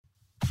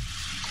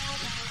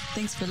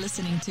Thanks for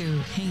listening to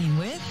Hanging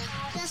With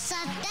The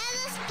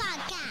Solteros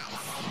Podcast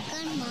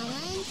con Mama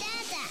and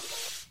Dada.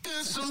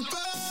 It's a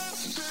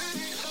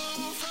birthday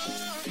over.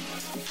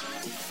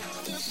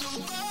 It's a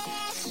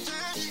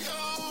birthday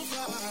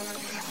over.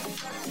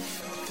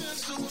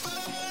 It's a birthday over. It's a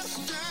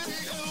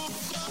birthday over.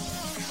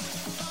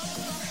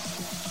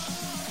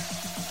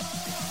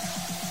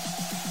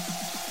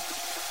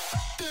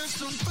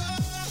 It's a birthday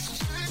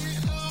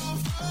over.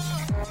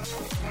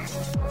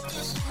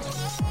 It's a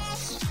birthday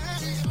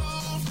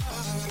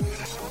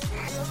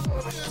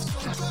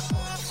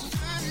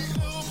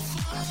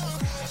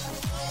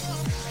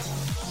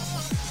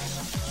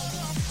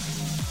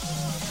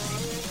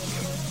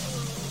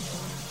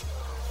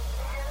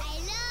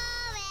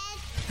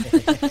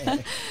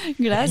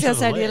Gracias,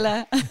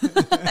 Ariela.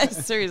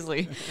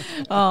 Seriously.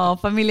 Oh,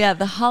 familia,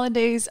 the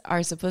holidays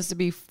are supposed to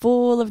be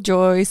full of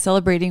joy,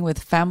 celebrating with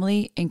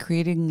family and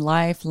creating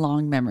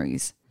lifelong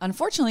memories.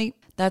 Unfortunately,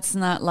 that's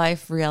not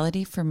life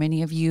reality for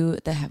many of you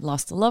that have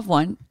lost a loved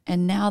one.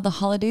 And now the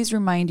holidays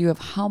remind you of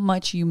how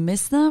much you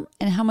miss them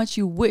and how much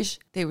you wish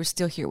they were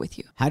still here with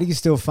you. How do you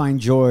still find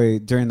joy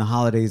during the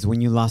holidays when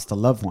you lost a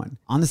loved one?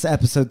 On this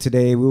episode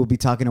today, we will be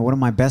talking to one of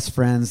my best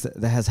friends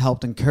that has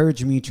helped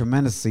encourage me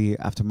tremendously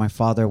after my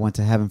father went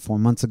to heaven 4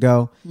 months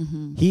ago.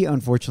 He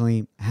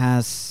unfortunately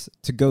has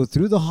to go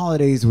through the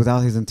holidays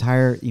without his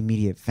entire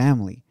immediate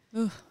family.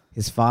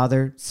 His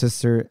father,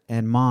 sister,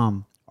 and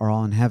mom are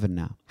all in heaven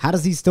now. How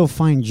does he still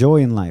find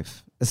joy in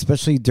life,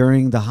 especially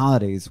during the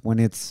holidays when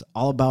it's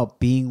all about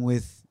being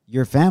with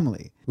your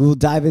family? We will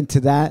dive into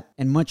that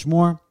and much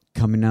more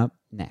coming up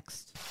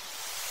next.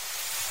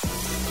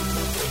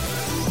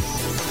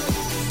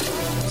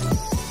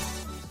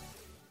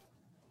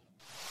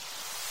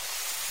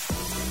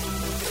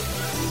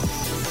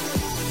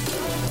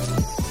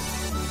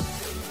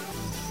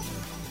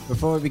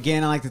 Before we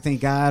begin, I'd like to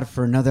thank God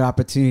for another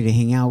opportunity to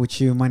hang out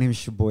with you. My name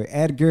is your boy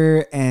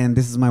Edgar, and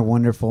this is my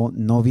wonderful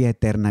novia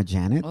eterna,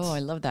 Janet. Oh, I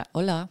love that.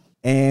 Hola.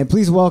 And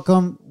please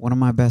welcome one of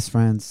my best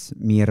friends,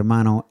 mi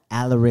hermano,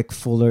 Alaric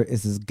Fuller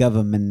is his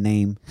government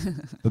name,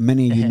 but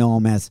many of you know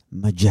him as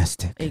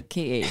Majestic.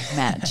 AKA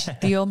Madge.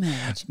 Theo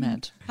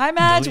Madge. Hi,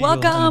 Madge.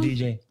 Welcome.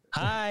 DJ.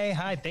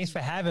 Hi. Thanks for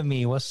having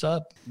me. What's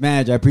up?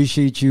 Madge, I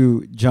appreciate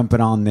you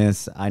jumping on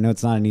this. I know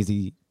it's not an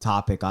easy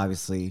topic,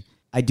 obviously.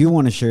 I do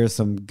want to share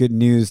some good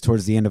news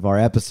towards the end of our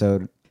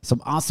episode. Some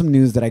awesome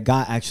news that I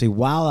got actually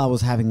while I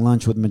was having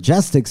lunch with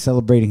Majestic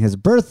celebrating his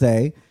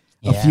birthday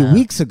a few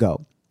weeks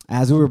ago.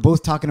 As we were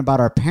both talking about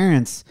our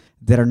parents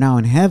that are now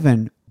in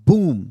heaven,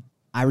 boom,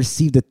 I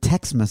received a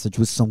text message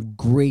with some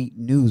great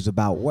news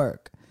about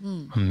work.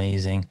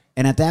 Amazing.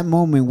 And at that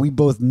moment, we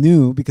both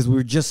knew, because we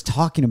were just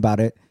talking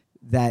about it,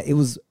 that it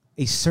was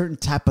a certain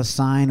type of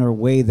sign or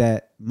way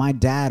that my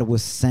dad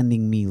was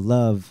sending me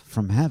love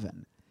from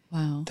heaven.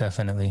 Wow.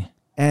 Definitely.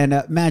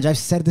 And Madge, I've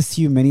said this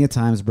to you many a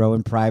times, bro,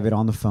 in private,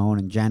 on the phone,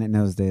 and Janet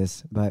knows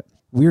this, but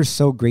we're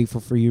so grateful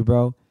for you,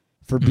 bro,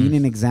 for being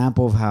an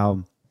example of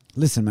how,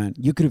 listen, man,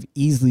 you could have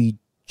easily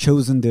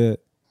chosen to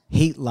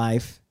hate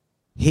life,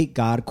 hate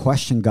God,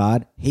 question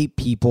God, hate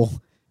people,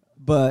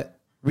 but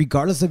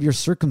regardless of your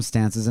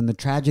circumstances and the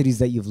tragedies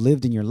that you've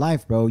lived in your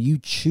life, bro, you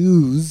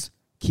choose,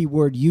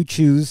 keyword, you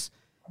choose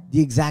the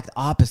exact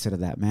opposite of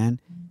that, man.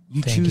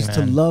 You choose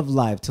to love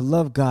life, to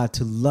love God,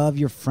 to love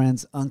your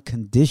friends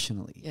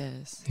unconditionally.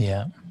 Yes.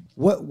 Yeah.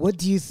 What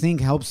do you think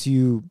helps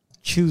you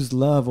choose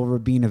love over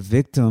being a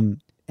victim?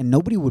 And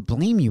nobody would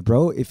blame you,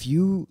 bro. If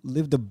you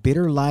lived a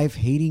bitter life,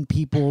 hating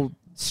people,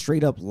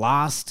 straight up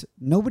lost,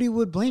 nobody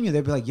would blame you.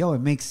 They'd be like, yo,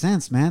 it makes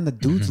sense, man. The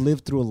dude's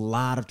lived through a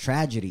lot of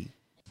tragedy.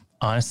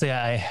 Honestly,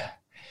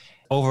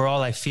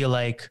 overall, I feel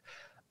like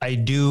I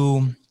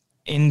do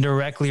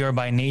indirectly or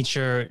by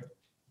nature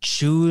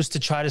choose to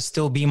try to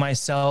still be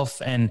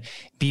myself and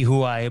be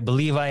who I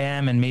believe I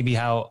am, and maybe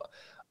how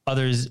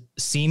others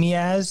see me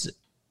as,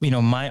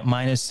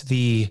 minus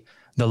the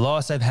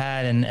loss I've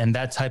had and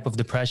that type of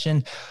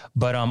depression.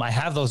 But I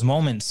have those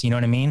moments, you know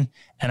what I mean?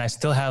 And I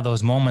still have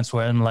those moments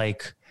where I'm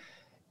like,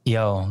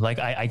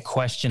 I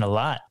question a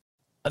lot.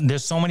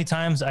 There's so many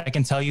times I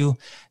can tell you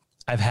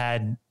I've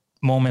had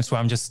moments where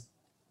I'm just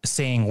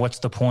saying, what's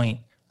the point?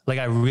 Like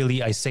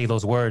I say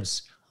those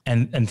words.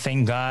 And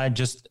thank God,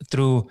 just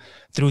through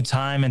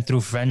time and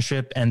through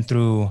friendship and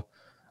through,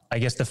 I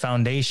guess, the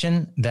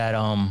foundation that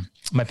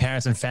my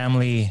parents and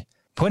family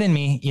put in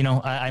me,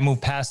 I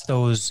moved past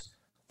those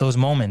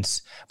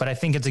moments. But I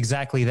think it's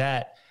exactly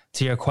that.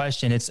 To your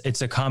question,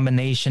 it's a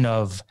combination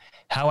of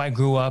how I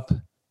grew up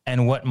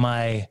and what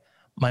my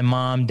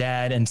mom,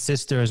 dad, and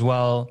sister as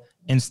well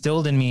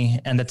instilled in me,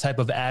 and the type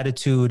of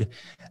attitude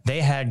they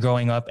had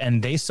growing up.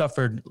 And they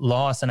suffered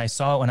loss, and I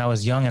saw it when I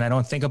was young, and I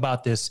don't think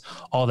about this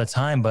all the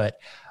time, but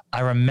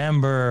I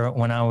remember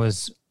when I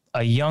was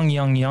a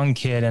young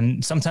kid,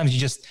 and sometimes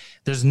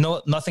there's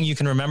nothing you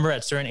can remember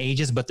at certain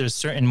ages, but there's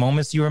certain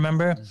moments you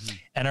remember.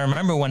 And I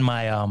remember when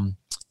my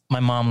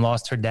mom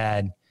lost her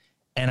dad,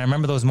 and I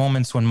remember those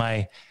moments when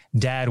my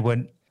dad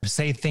would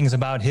say things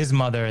about his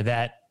mother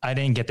that I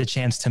didn't get the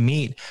chance to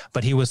meet,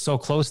 but he was so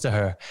close to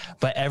her.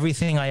 But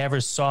everything I ever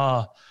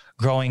saw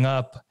growing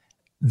up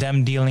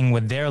them dealing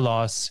with their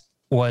loss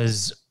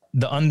was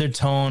the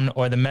undertone,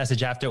 or the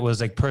message after it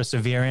was like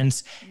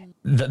perseverance.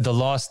 The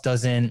loss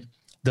doesn't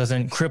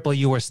cripple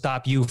you or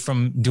stop you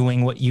from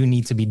doing what you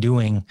need to be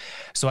doing.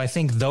 So I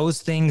think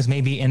those things,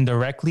 maybe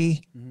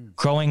indirectly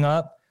growing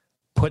up,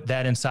 put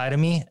that inside of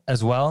me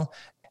as well.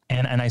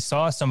 And I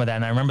saw some of that,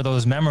 and I remember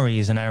those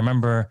memories. And I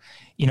remember,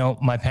 you know,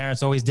 my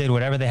parents always did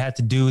whatever they had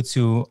to do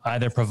to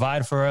either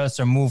provide for us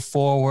or move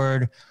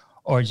forward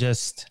or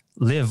just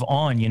live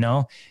on, you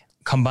know,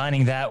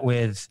 combining that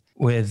with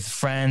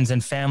friends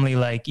and family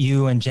like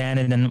you and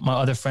Janet and my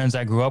other friends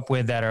I grew up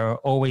with that are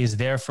always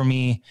there for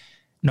me,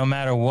 no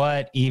matter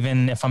what.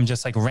 Even if I'm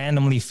just like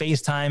randomly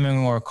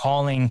FaceTiming or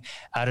calling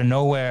out of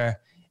nowhere,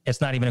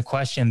 it's not even a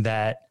question.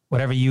 That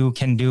whatever you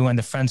can do and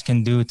the friends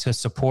can do to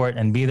support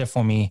and be there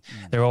for me,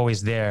 they're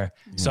always there.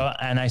 So,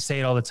 and I say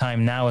it all the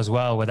time now as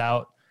well,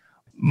 without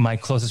my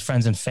closest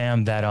friends and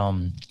fam, that,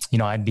 you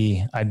know, I'd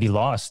be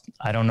lost.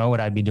 I don't know what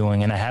I'd be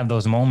doing. And I have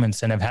those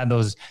moments, and I've had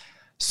those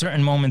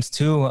certain moments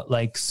too,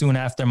 like soon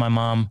after my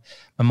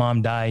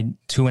mom died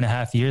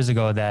 2.5 years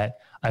ago, that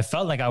I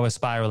felt like I was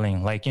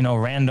spiraling, like, you know,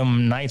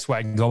 random nights where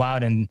I'd go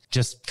out and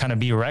just kind of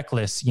be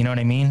reckless, you know what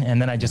I mean?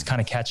 And then I just kind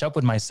of catch up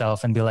with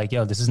myself and be like,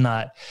 yo, this is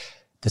not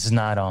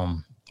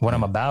what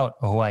I'm about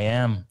or who I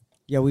am.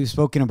 Yeah, we've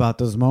spoken about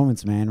those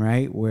moments, man,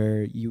 right?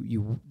 Where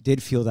you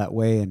did feel that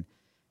way. And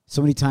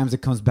so many times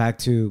it comes back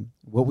to,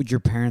 what would your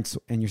parents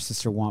and your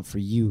sister want for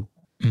you?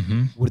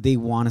 Would they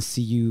want to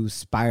see you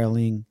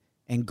spiraling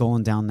and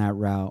going down that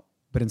route?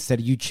 But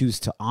instead you choose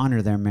to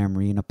honor their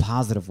memory in a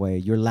positive way,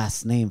 your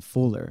last name,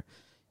 Fuller,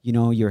 you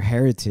know, your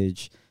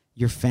heritage,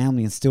 your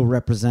family, and still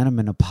represent them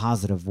in a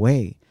positive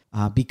way,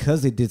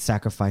 because they did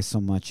sacrifice so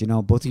much. You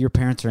know, both of your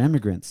parents are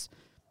immigrants.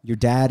 Your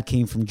dad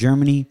came from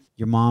Germany.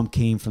 Your mom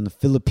came from the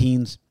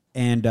Philippines.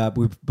 And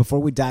before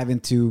we dive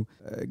into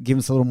give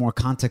us a little more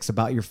context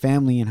about your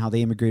family and how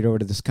they immigrated over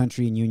to this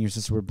country, and you and your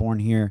sister were born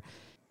here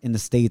in the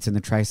States, in the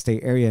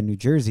tri-state area in New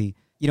Jersey.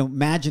 You know,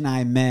 Madge and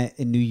I met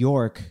in New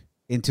York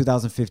in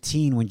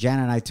 2015 when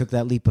Janet and I took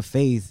that leap of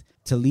faith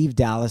to leave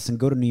Dallas and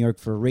go to New York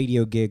for a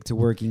radio gig, to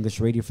work English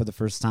radio for the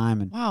first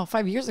time. And Wow,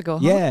 5 years ago,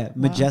 huh? yeah, Wow.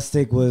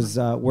 Majestic was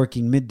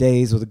working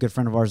middays with a good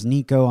friend of ours,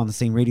 Nico, on the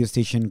same radio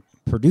station,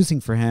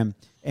 producing for him.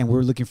 And we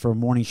were looking for a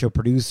morning show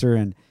producer,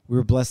 and we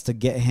were blessed to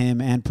get him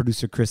and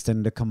producer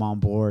Kristen to come on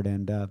board.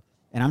 And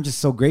I'm just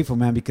so grateful,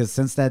 man, because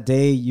since that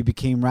day, you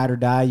became ride or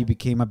die. You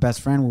became my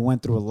best friend. We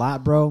went through a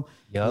lot, bro.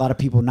 Yep. A lot of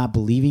people not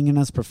believing in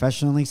us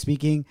professionally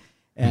speaking.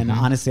 And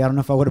honestly, I don't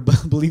know if I would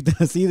have believed in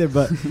us either,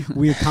 but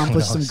we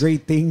accomplished some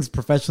great things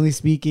professionally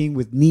speaking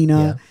with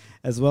Nina,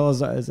 as well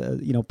as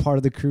you know, part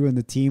of the crew and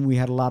the team. We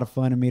had a lot of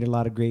fun and made a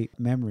lot of great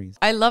memories.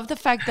 I love the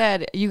fact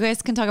that you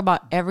guys can talk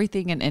about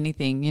everything and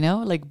anything, you know?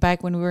 Like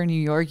back when we were in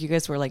New York, you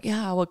guys were like,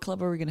 yeah, what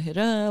club are we going to hit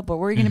up? Or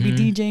we're going to be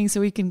DJing so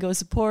we can go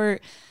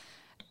support.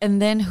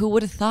 And then who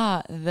would have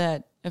thought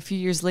that a few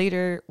years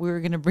later, we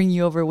were going to bring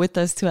you over with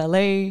us to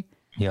LA.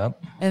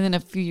 Yep. And then a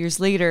few years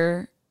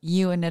later,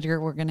 you and Edgar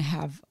were going to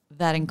have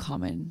that in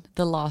common,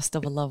 the loss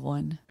of a loved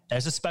one.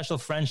 It's a special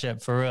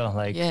friendship for real.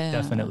 Like,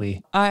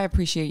 definitely. I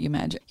appreciate you,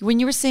 Magic. When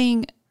you were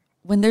saying,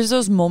 when there's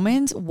those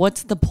moments,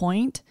 what's the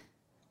point?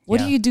 What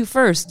do you do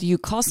first? Do you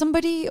call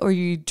somebody or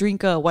you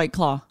drink a White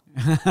Claw?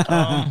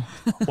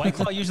 White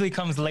Claw usually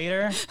comes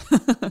later,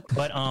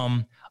 but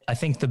I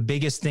think the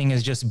biggest thing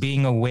is just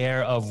being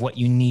aware of what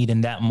you need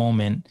in that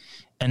moment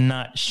and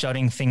not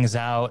shutting things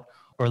out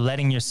or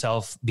letting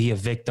yourself be a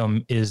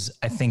victim is,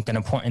 I think, an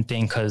important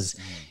thing. Cause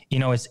you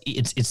know,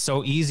 it's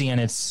so easy, and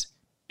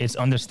it's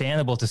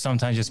understandable to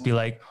sometimes just be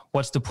like,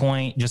 what's the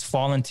point? Just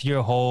fall into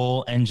your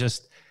hole and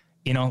just,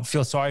 you know,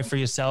 feel sorry for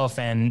yourself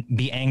and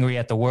be angry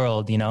at the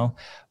world. You know,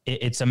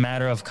 it's a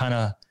matter of kind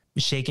of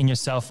shaking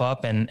yourself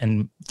up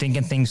and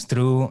thinking things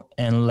through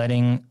and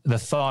letting the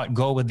thought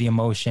go with the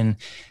emotion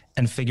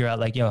and figure out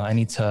like, yo, I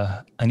need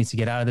to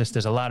get out of this.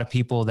 There's a lot of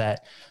people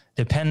that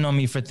depend on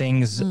me for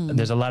things.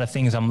 There's a lot of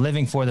things I'm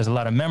living for. There's a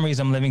lot of memories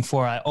I'm living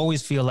for. I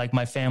always feel like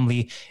my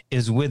family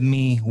is with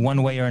me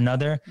one way or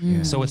another.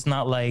 So it's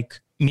not like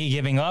me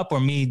giving up or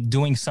me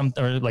doing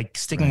something, or like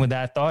sticking with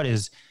that thought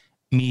is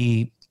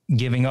me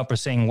giving up or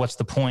saying, what's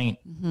the point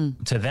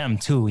to them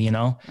too, you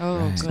know?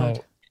 Oh, good.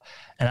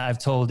 And I've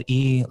told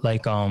E,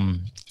 like,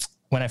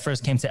 when I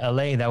first came to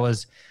LA, that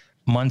was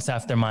months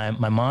after my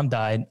mom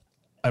died.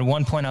 At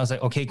one point I was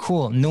like, okay,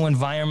 cool. New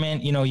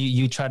environment. You know,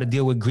 you try to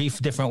deal with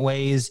grief different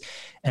ways.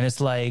 And it's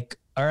like,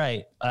 all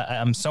right,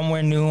 I'm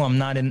somewhere new. I'm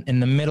not in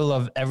the middle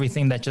of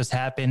everything that just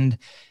happened.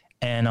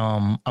 And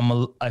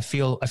I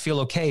feel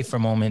okay for a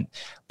moment,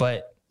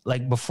 but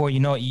like before, you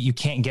know, you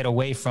can't get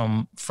away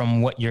from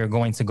what you're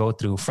going to go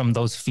through, from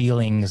those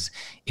feelings.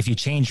 If you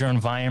change your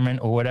environment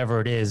or whatever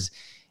it is,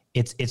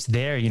 it's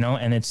there, you know,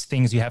 and it's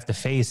things you have to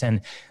face. And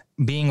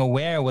being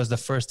aware was the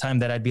first time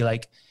that I'd be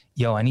like,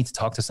 yo, I need to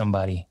talk to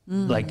somebody.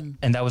 Like,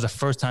 and that was the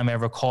first time I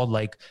ever called,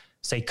 like,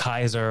 say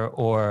Kaiser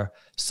or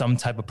some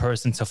type of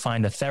person to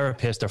find a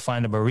therapist or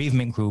find a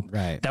bereavement group.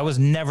 Right. That was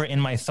never in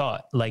my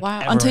thought. Like,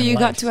 Wow. ever Until in you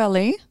got life. to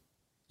LA?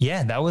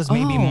 Yeah, that was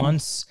maybe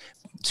months,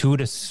 2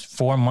 to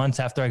 4 months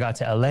after I got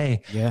to LA.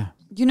 Yeah.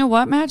 You know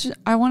what, Madge?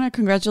 I want to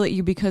congratulate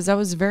you because that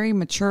was very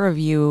mature of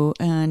you.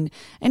 And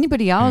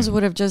anybody else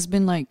would have just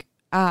been like,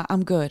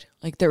 I'm good.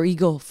 Like their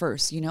ego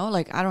first,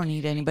 like I don't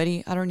need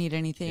anybody. I don't need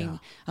anything.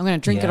 I'm going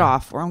to drink it Yeah.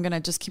 off or I'm going to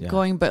just keep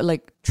going. But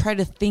like try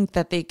to think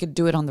that they could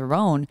do it on their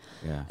own.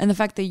 Yeah. And the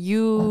fact that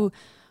you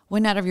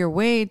went out of your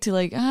way to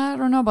like, I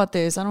don't know about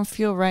this. I don't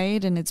feel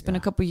right. And it's been a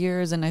couple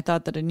years and I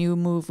thought that a new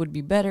move would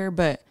be better,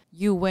 but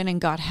you went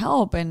and got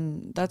help.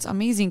 And that's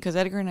amazing because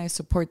Edgar and I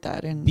support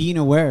that. And Being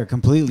aware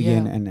completely Yeah.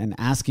 and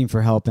asking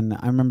for help. And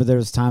I remember there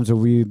was times where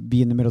we'd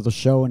be in the middle of the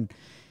show and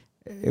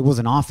it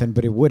wasn't often,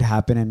 but it would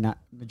happen. And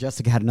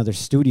Majestic had another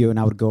studio and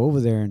I would go over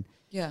there and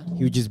yeah.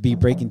 he would just be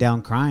breaking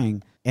down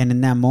crying. And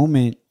in that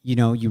moment,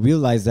 you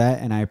realize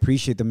that. And I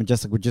appreciate that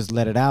Majestic would just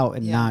let it out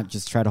and not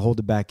just try to hold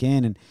it back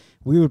in. And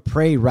we would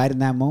pray right in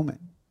that moment.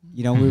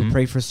 We would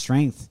pray for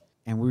strength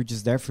and we were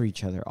just there for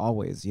each other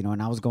always,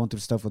 and I was going through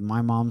stuff with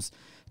my mom's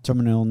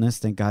terminal illness.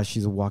 Thank God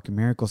she's a walking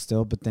miracle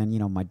still. But then,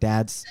 my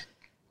dad's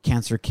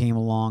cancer came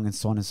along and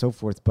so on and so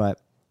forth.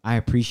 But I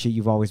appreciate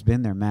you've always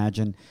been there, Madge.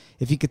 And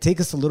if you could take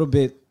us a little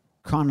bit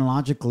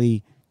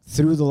chronologically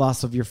through the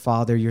loss of your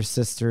father, your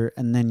sister,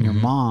 and then your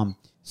mom.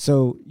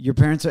 So your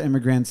parents are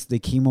immigrants. They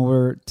came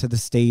over to the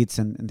States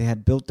and they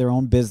had built their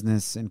own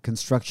business in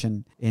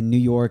construction in New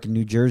York and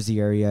New Jersey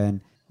area.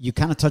 And you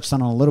kind of touched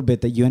on it a little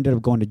bit that you ended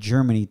up going to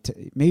Germany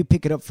to maybe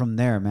pick it up from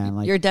there, man.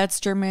 Like Your dad's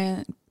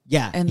German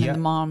yeah, and then Yeah. the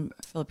mom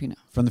Filipino.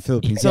 from the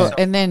Philippines. So yeah.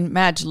 and then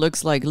Madge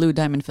looks like Lou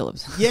Diamond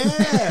Phillips.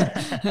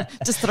 Yeah,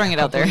 Just throwing it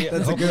out there. that's a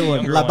good Hopefully one.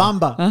 younger La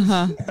Bamba.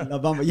 La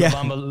Bamba. Yeah.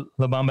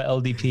 La Bamba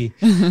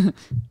LDP.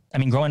 I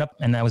mean, growing up,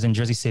 and I was in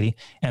Jersey City,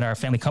 and our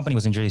family company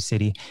was in Jersey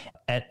City.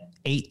 At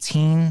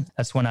 18,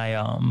 that's when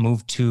I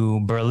moved to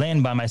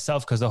Berlin by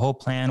myself because the whole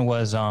plan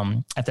was,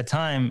 at the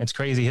time, it's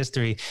crazy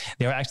history.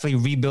 They were actually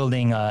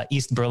rebuilding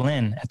East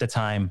Berlin at the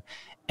time,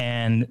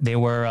 and they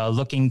were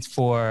looking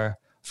for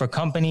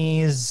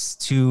companies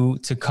to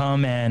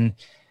come and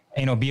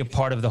be a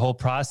part of the whole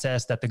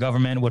process that the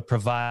government would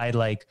provide,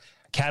 like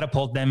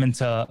catapult them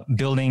into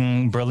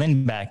building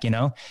Berlin back, Yeah,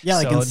 like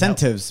So that-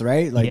 incentives,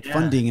 right? Like Yeah,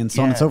 funding and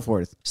so on and yeah. so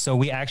forth. So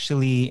we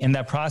actually, in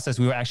that process,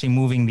 we were actually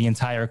moving the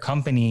entire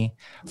company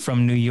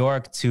from New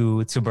York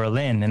to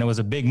Berlin, and it was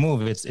a big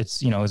move. It's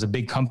it was a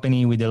big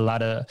company. We did a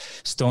lot of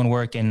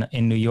stonework in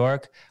New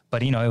York,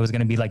 but it was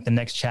going to be like the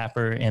next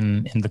chapter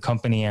in the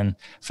company and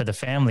for the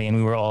family, and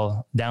we were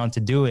all down to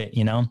do it.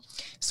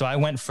 So I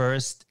went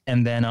first,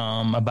 and then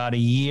about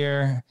a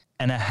year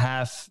and a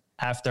half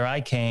after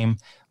I came,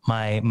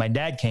 my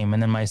dad came,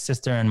 and then my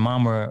sister and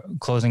mom were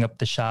closing up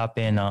the shop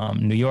in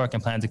New York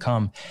and planned to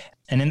come.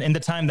 And in the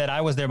time that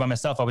I was there by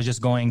myself, I was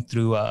just going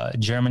through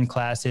German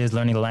classes,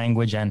 learning the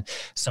language and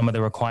some of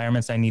the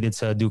requirements I needed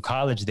to do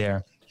college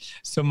there.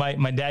 So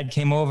my dad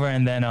came over,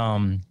 and then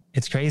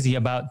it's crazy.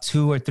 About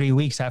 2 or 3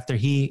 weeks after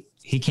he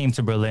came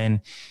to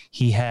Berlin,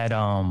 he had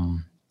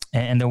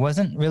and there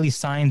wasn't really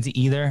signs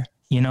either.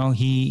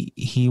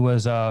 He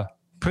was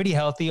pretty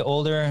healthy,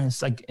 older.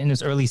 It's like in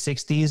his early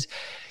 60s.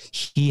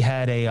 He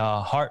had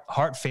a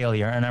heart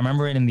failure, and I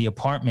remember it in the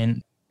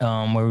apartment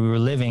where we were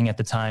living at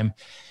the time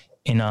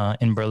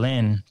in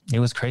Berlin. It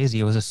was crazy.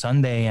 It was a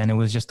Sunday, and it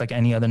was just like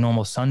any other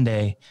normal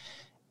Sunday.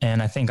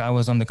 And I think I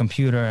was on the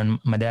computer, and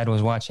my dad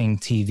was watching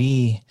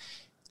TV,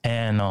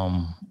 and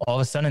all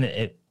of a sudden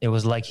it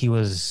was like he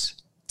was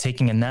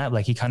taking a nap,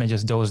 like he kind of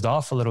just dozed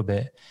off a little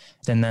bit.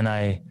 And then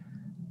I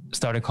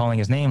started calling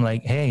his name,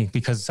 like, hey,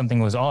 because something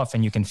was off,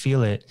 and you can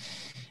feel it.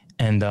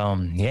 And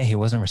he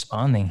wasn't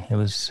responding. It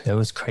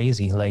was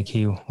crazy. Like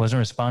he wasn't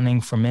responding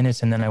for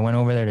minutes. And then I went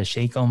over there to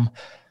shake him.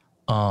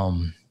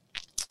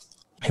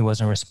 He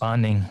wasn't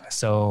responding.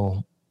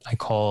 So I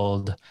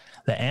called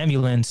the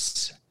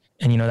ambulance,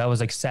 and that was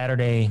like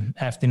Saturday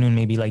afternoon,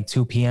 maybe like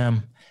 2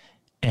 p.m.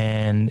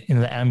 And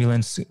the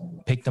ambulance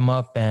picked him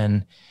up,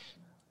 and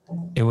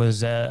it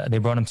was they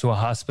brought him to a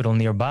hospital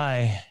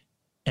nearby.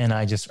 And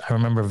I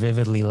remember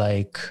vividly,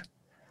 like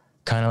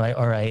kind of like,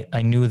 all right,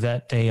 I knew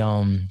that they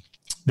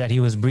that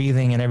he was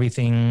breathing and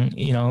everything,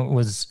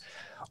 was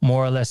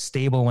more or less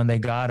stable when they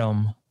got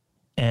him.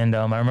 And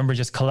I remember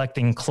just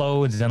collecting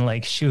clothes and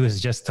like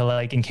shoes just to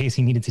like, in case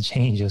he needed to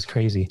change. It was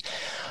crazy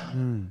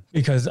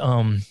because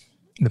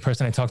the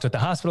person I talked to at the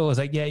hospital was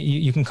like, yeah,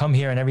 you can come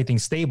here and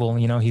everything's stable.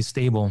 He's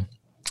stable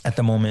at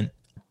the moment.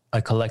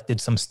 I collected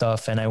some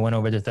stuff and I went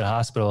over to the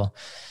hospital.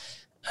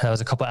 That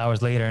was a couple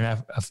hours later.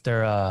 And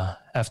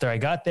after I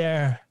got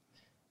there,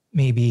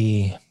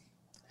 maybe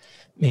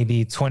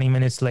 20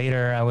 minutes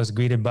later, I was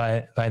greeted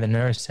by the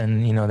nurse,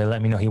 and they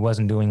let me know he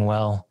wasn't doing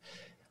well,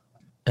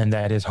 and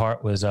that his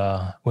heart was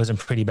in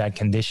pretty bad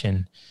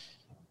condition.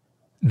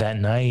 That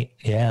night,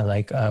 yeah,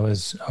 like I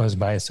was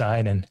by his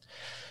side, and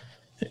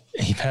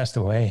he passed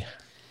away,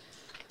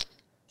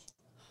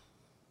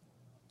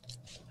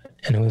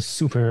 and it was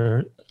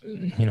super,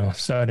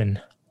 sudden,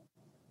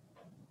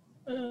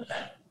 and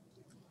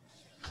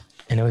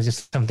it was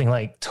just something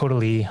like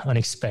totally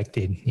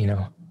unexpected,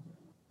 Yeah,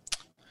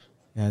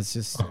 it's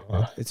just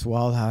it's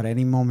wild how at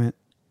any moment,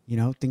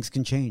 things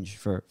can change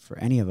for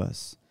any of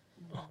us.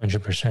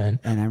 100%.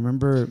 And I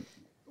remember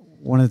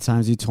one of the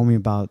times you told me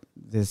about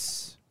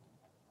this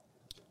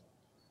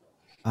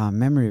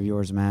memory of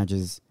yours, Madge,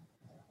 is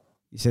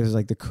you said it was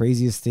like the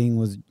craziest thing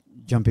was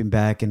jumping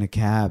back in a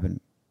cab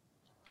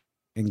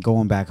and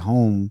going back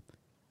home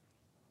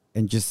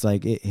and just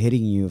like it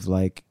hitting you of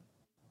like,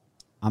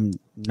 I'm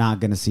not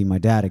going to see my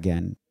dad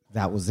again.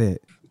 That was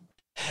it.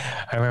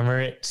 I remember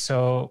it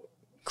so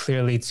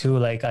clearly too.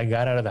 Like I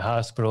got out of the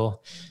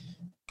hospital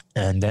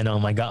and then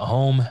I got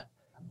home.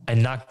 I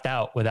knocked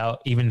out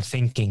without even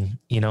thinking,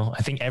 you know.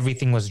 I think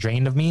everything was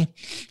drained of me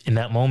in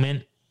that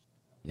moment.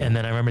 Yeah. And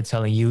then I remember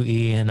telling you,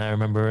 E, and I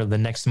remember the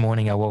next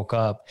morning I woke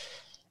up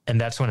and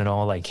that's when it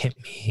all like hit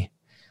me.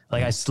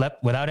 Like I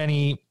slept without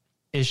any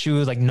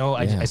issues. Like, no,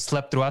 I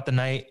slept throughout the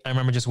night. I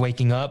remember just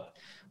waking up,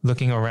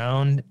 looking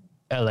around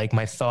at like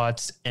my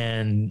thoughts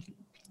and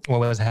what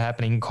was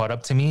happening caught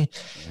up to me.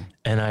 Yeah.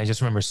 And I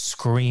just remember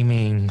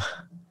screaming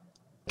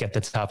at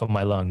the top of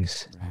my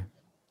lungs,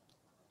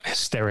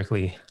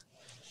 hysterically.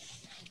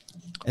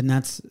 And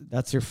that's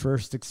your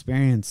first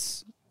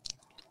experience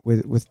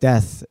with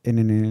death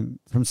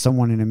from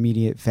someone in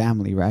immediate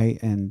family,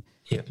 right? And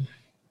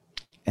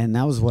and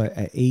that was what,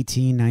 at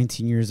 18,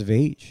 19 years of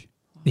age?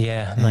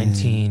 Yeah,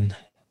 19.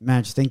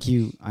 Madge, thank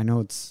you. I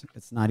know it's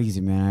not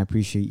easy, man. I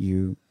appreciate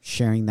you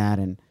sharing that.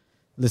 And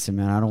listen,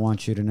 man, I don't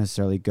want you to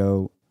necessarily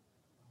go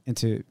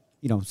into,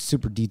 you know,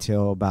 super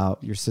detail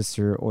about your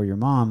sister or your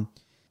mom,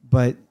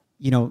 but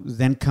you know,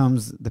 then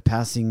comes the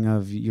passing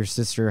of your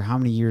sister. How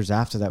many years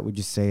after that would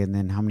you say? And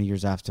then how many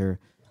years after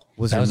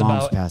was your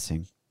mom's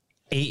passing?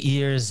 8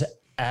 years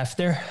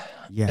after.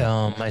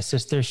 Yeah. My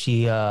sister,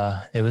 she,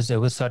 it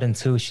was sudden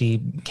too.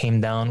 She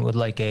came down with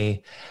like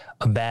a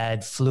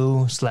bad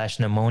flu /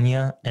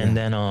 pneumonia. And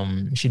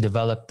then, she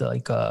developed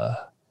like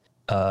a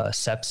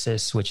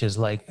sepsis, which is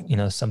like, you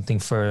know, something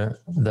for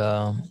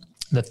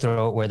the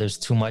throat where there's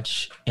too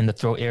much in the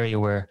throat area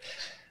where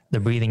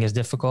the breathing is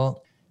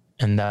difficult.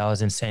 And that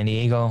was in San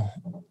Diego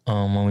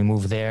when we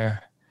moved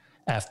there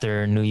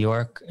after New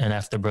York and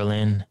after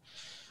Berlin.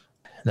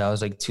 That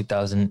was like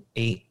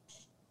 2008.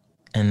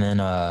 And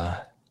then,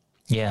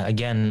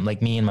 again,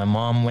 like me and my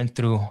mom went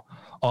through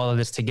all of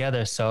this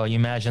together. So you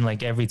imagine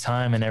like every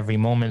time and every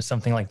moment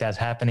something like that's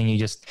happening,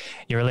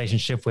 your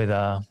relationship with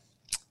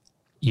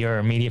your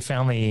immediate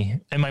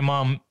family, and my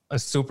mom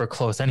is super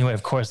close anyway,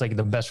 of course, like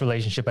the best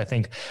relationship I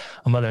think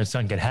a mother and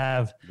son could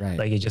have. Right.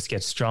 Like it just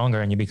gets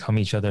stronger and you become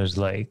each other's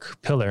like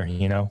pillar,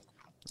 you know?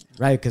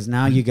 Right. Because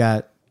now you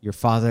got your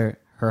father,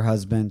 her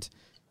husband,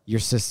 your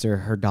sister,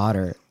 her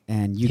daughter,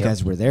 and you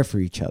guys were there for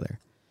each other.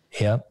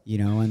 Yep. You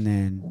know, and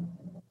then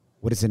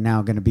what is it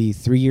now going to be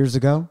 3 years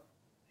ago?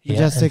 Yeah,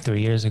 Majestic?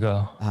 3 years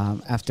ago.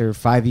 After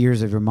 5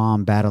 years of your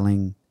mom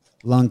battling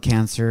lung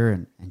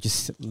cancer and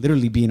just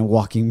literally being a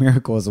walking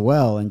miracle as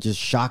well, and just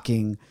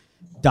shocking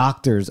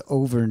doctors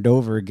over and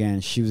over again.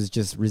 She was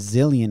just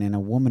resilient and a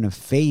woman of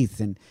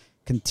faith and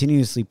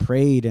continuously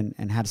prayed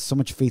and had so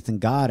much faith in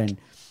God. And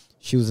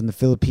she was in the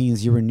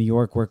Philippines. You were in New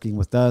York working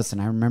with us.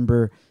 And I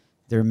remember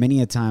there were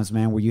many a times,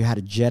 man, where you had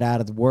to jet out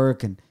of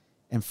work and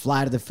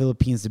fly to the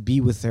Philippines to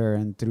be with her.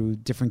 And through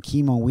different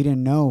chemo, we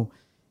didn't know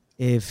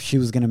if she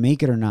was going to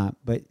make it or not.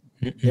 But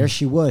there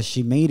she was.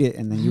 She made it.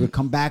 And then you would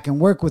come back and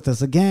work with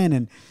us again.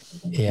 And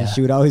she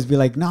would always be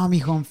like, no,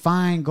 mijo, I'm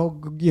fine.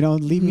 Go, you know,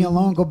 leave me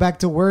alone. Go back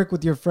to work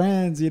with your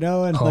friends, you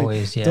know, and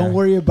always, like, don't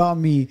worry about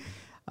me.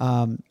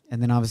 And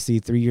then obviously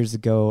 3 years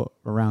ago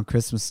around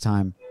Christmas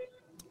time,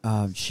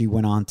 she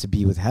went on to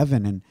be with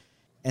heaven.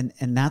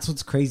 And that's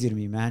what's crazy to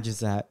me, Madge, is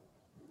that,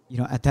 you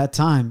know, at that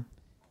time,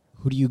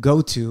 who do you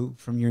go to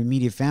from your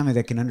immediate family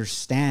that can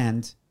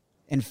understand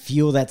and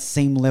feel that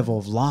same level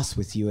of loss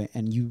with you?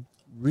 And you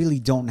really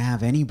don't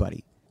have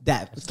anybody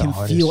that can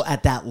feel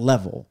at that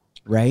level,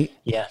 right?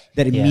 Yeah.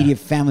 That immediate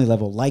family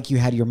level, like you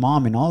had your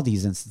mom in all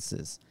these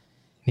instances.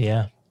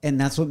 Yeah. And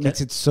that's what makes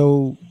it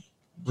so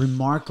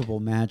remarkable,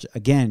 Madge.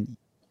 Again,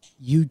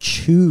 you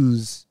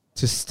choose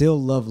to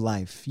still love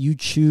life. You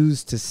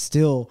choose to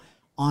still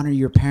honor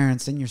your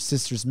parents and your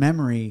sister's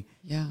memory.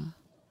 Yeah.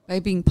 By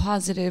being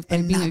positive. By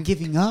and being not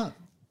giving up.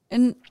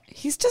 And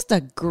he's just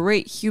a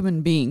great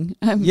human being.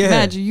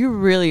 Imagine you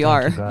really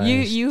are.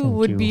 You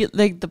would be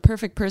like the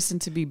perfect person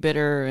to be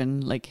bitter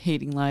and like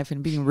hating life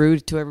and being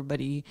rude to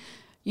everybody,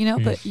 you know,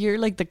 but you're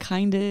like the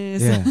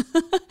kindest. Yeah.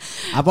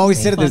 I've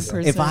always said this.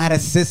 person. If I had a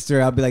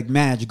sister, I'd be like,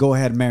 Madge, go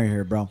ahead and marry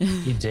her, bro.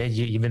 You did.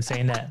 You've been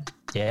saying that.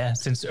 Yeah.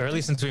 Since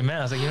we met.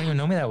 I was like, you don't even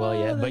know me that well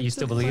yet, but you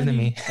still believed in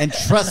me. And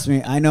trust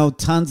me, I know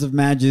tons of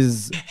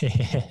Madge's,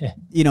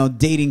 you know,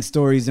 dating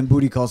stories and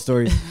booty call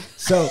stories.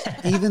 So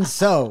even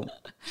so,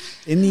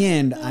 in the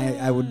end,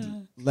 I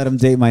would let him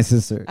date my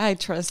sister. I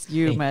trust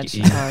you, Madge,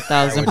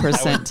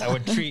 1,000%.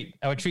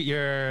 I would treat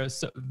your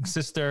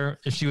sister,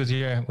 if she was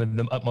here, with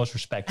the utmost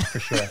respect, for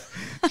sure.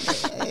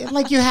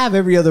 Like you have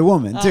every other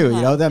woman too,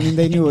 you know. I mean,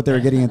 they knew what they were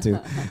getting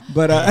into.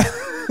 But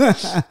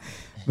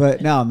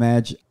but no,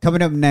 Madge.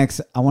 Coming up next,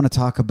 I want to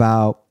talk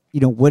about, you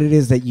know, what it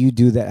is that you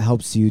do that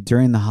helps you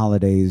during the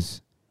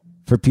holidays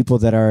for people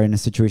that are in a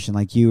situation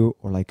like you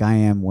or like I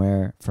am,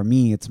 where for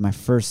me it's my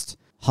first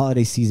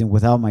holiday season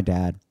without my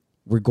dad.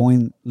 We're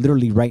going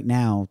literally right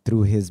now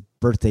through his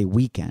birthday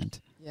weekend.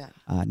 Yeah.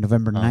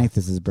 November 9th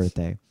is his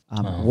birthday.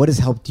 What has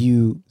helped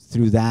you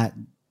through that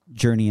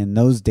journey in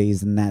those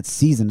days in that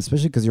season,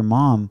 especially because your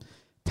mom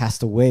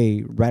passed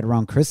away right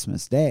around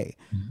Christmas Day?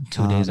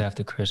 2 days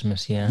after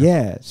Christmas, yeah.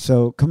 Yeah.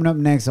 So coming up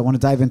next, I want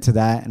to dive into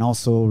that and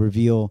also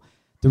reveal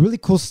the really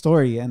cool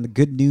story and the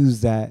good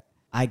news that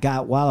I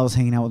got while I was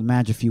hanging out with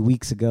Madge a few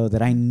weeks ago,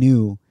 that I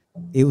knew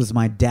it was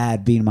my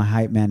dad being my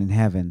hype man in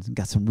heaven.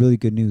 Got some really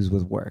good news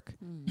with work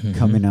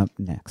coming up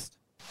next.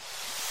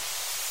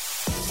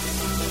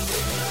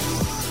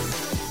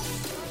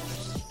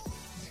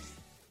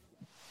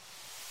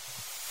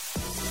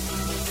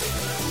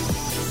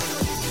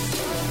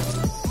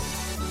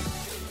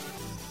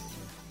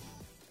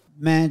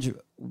 Madge,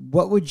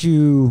 what would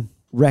you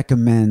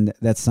recommend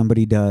that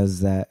somebody does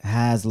that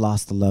has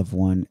lost a loved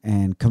one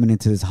and coming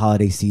into this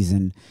holiday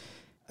season?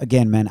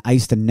 Again, man, I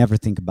used to never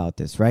think about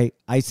this, right?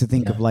 I used to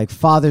think of like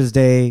Father's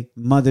Day,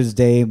 Mother's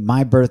Day,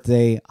 my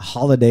birthday,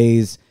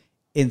 holidays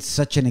in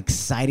such an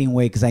exciting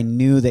way, because I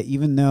knew that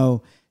even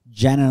though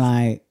Jen and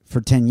I,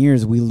 for 10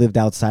 years, we lived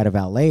outside of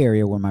LA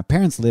area where my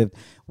parents lived,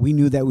 we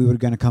knew that we were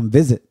going to come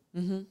visit.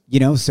 You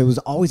know, so it was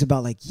always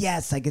about like,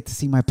 yes, I get to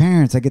see my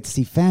parents, I get to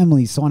see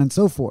family, so on and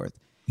so forth.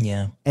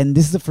 Yeah. And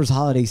this is the first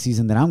holiday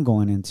season that I'm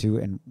going into,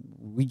 and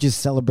we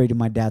just celebrated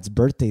my dad's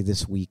birthday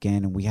this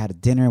weekend, and we had a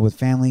dinner with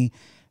family.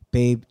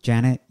 Babe,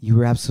 Janet, you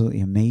were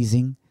absolutely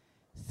amazing.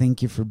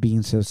 Thank you for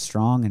being so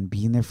strong and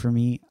being there for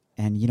me.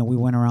 And, you know, we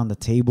went around the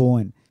table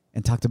and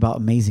talked about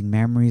amazing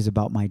memories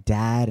about my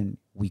dad, and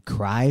we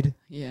cried.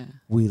 Yeah.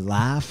 We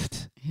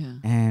laughed. Yeah.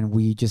 And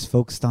we just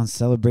focused on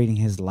celebrating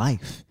his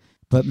life.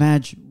 But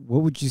Madge,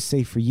 what would you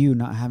say for you,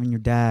 not having your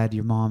dad,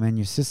 your mom, and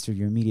your sister,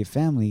 your immediate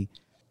family?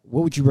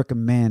 What would you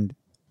recommend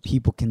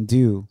people can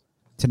do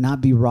to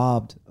not be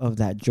robbed of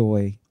that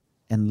joy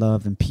and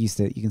love and peace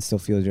that you can still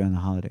feel during the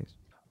holidays?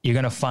 You're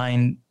going to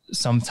find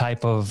some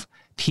type of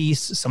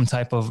peace, some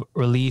type of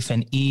relief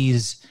and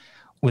ease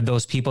with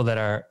those people that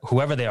are,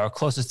 whoever they are,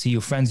 closest to you,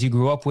 friends you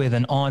grew up with,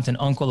 an aunt, an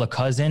uncle, a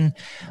cousin,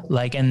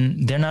 like,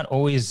 and they're not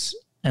always,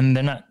 and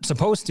they're not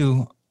supposed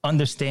to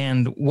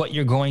understand what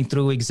you're going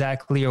through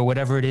exactly or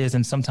whatever it is.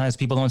 And sometimes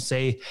people don't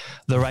say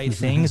the right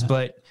things,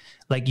 but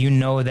like, you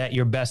know, that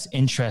your best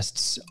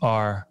interests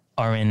are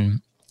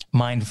in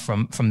mind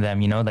from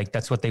them, you know, like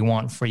that's what they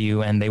want for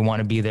you, and they want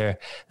to be there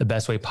the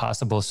best way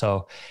possible.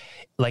 So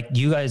like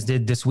you guys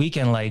did this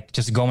weekend, like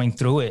just going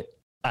through it.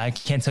 I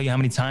can't tell you how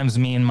many times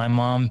me and my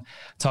mom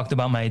talked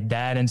about my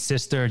dad and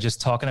sister,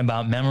 just talking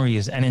about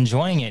memories and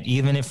enjoying it,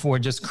 even if we're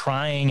just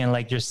crying and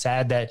like you're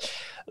sad that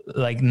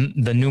like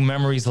the new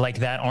memories like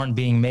that aren't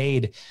being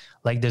made.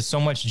 Like there's so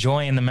much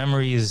joy in the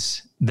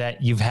memories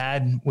that you've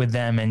had with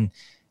them, and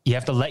you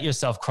have to let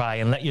yourself cry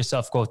and let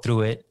yourself go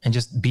through it and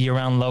just be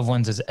around loved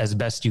ones as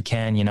best you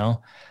can, you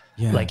know?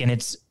 Yeah. Like, and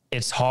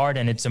it's hard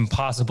and it's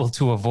impossible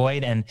to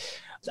avoid. And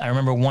I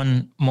remember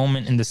one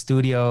moment in the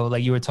studio,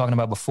 like you were talking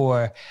about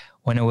before,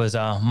 when it was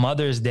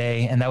Mother's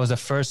Day, and that was the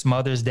first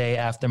Mother's Day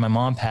after my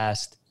mom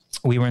passed.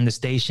 We were in the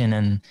station,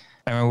 and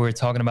I remember we were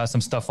talking about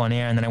some stuff on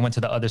air, and then I went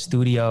to the other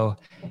studio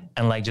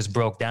and like just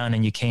broke down,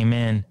 and you came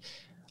in.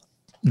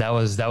 That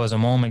was a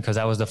moment, because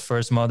that was the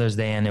first Mother's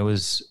Day, and it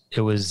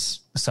was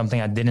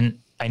something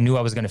I knew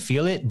I was going to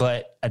feel it,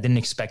 but I didn't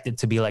expect it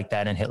to be like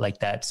that and hit like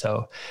that.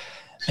 So,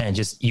 and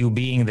just you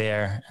being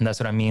there, and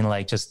that's what I mean,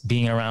 like just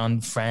being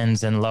around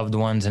friends and loved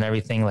ones and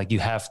everything, like you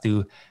have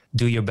to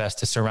do your best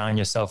to surround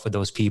yourself with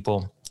those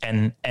people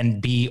and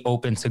be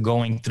open to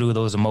going through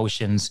those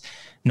emotions,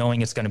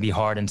 knowing it's going to be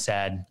hard and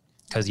sad,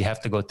 because you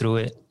have to go through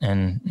it,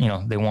 and you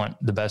know, they want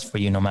the best for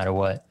you no matter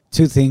what.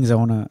 Two things I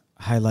want to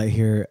highlight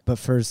here. But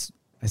first,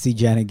 I see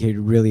Janet get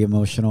really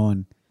emotional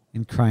and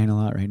crying a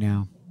lot right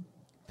now.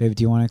 Babe,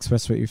 do you want to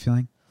express what you're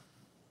feeling?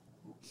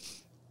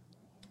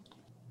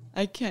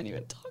 I can't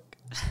even talk.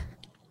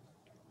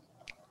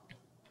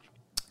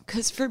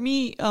 Because for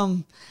me,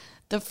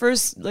 the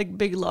first like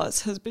big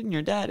loss has been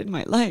your dad in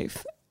my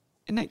life.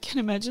 And I can't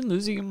imagine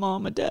losing a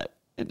mom, a dad,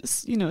 and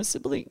a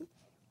sibling.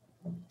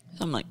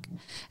 I'm like,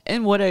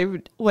 and what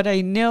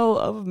I know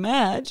of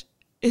Madge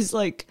is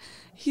like,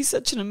 he's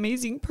such an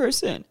amazing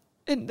person.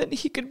 And then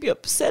he could be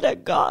upset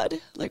at God.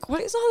 Like, why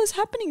is all this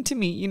happening to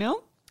me, you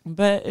know?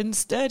 But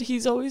instead,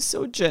 he's always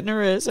so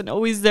generous and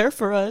always there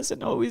for us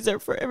and always there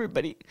for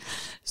everybody.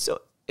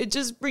 So it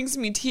just brings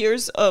me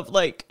tears of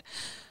like,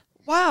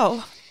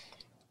 wow,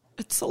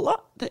 it's a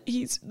lot that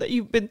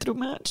you've been through,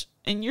 Madge.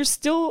 And you're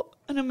still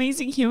an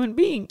amazing human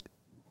being.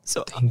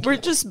 So we're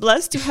just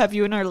blessed to have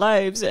you in our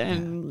lives.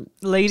 And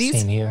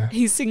ladies, Same here.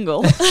 He's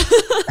single.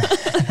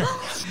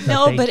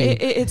 No, but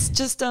it's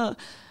just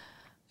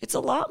it's a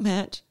lot,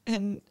 Madge.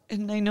 And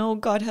I know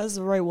God has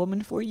the right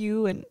woman for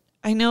you. And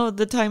I know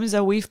the times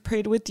that we've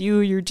prayed with you,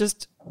 you're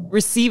just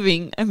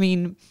receiving. I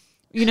mean,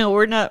 you know,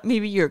 we're not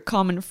maybe your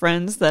common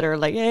friends that are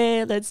like,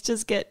 hey, let's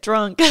just get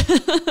drunk.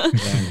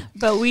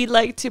 But we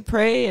like to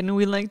pray and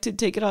we like to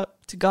take it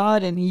up to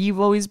God. And you've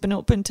always been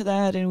open to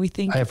that. And we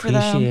thank you for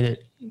that. I appreciate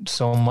it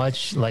so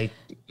much. Like,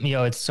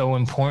 it's so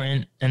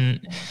important.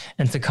 And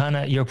to kind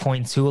of your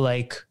point too,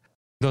 like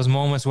those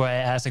moments where I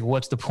ask, like,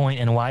 what's the point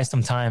and why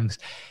sometimes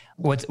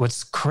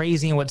what's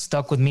crazy and what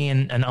stuck with me,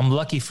 and I'm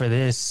lucky for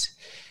this,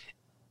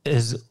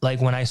 is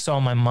like when I saw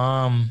my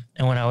mom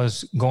and when I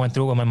was going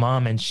through it with my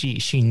mom, and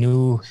she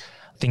knew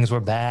things were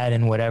bad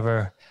and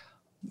whatever,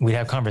 we'd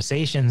have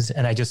conversations,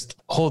 and I just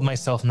hold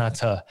myself not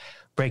to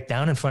break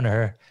down in front of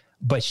her,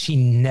 but she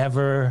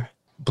never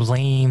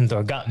blamed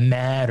or got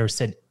mad or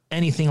said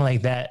anything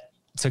like that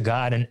to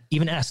God, and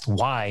even asked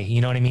why,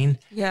 you know what I mean?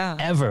 Yeah.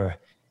 Ever.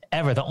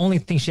 The only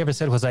thing she ever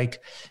said was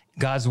like,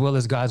 God's will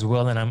is God's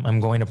will, and I'm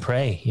going to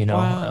pray, you know.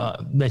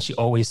 Wow. That she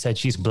always said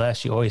she's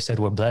blessed. She always said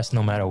we're blessed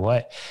no matter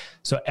what.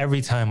 So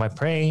every time I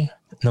pray,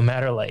 no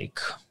matter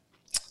like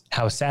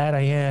how sad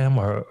I am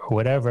or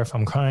whatever, if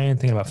I'm crying,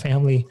 thinking about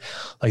family,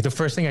 like the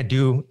first thing I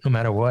do, no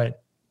matter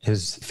what,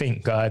 is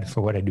thank God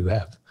for what I do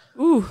have.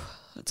 Ooh,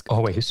 that's good.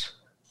 Always.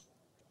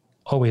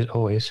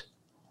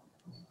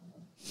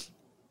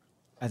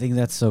 I think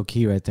that's so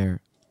key right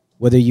there.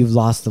 Whether you've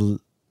lost an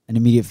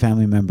immediate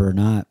family member or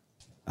not,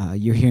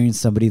 you're hearing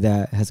somebody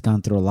that has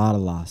gone through a lot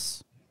of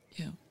loss.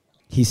 Yeah.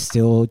 He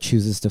still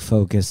chooses to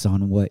focus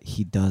on what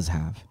he does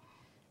have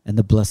and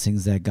the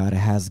blessings that God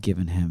has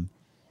given him,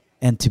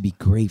 and to be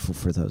grateful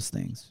for those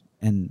things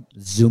and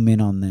zoom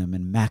in on them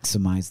and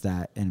maximize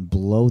that and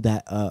blow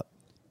that up.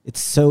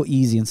 It's so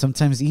easy, and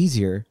sometimes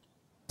easier,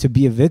 to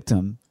be a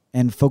victim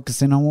and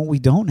focus in on what we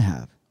don't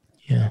have.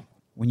 Yeah.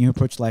 When you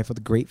approach life with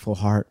a grateful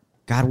heart,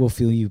 God will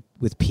fill you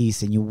with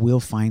peace, and you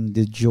will find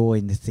the joy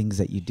in the things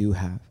that you do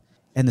have.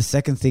 And the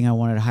second thing I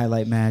wanted to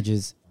highlight, Madge,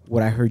 is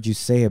what I heard you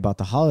say about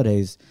the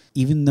holidays.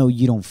 Even though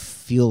you don't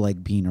feel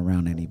like being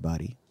around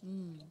anybody,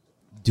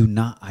 do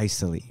not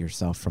isolate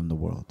yourself from the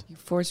world You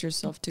force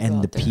yourself to go and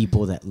out the there.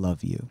 people that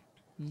love you.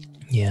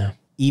 Yeah.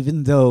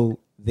 Even though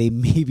they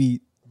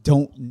maybe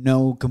don't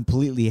know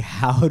completely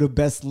how to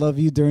best love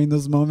you during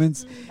those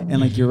moments.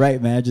 And like, you're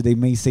right, Madge, they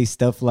may say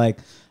stuff like,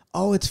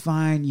 oh, it's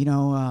fine, you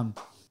know,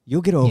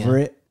 you'll get over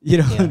it. You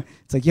know, Yeah.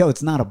 it's like, yo,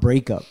 it's not a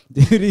breakup.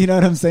 Dude, you know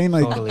what I'm saying?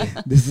 Like, Totally.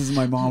 this is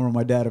my mom or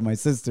my dad or my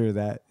sister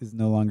that is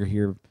no longer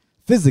here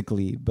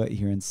physically, but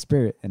here in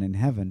spirit and in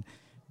heaven.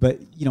 But,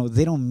 you know,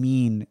 they don't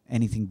mean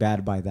anything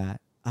bad by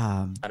that.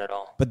 Not at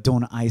all. But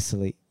don't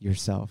isolate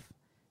yourself.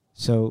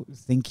 So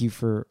thank you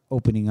for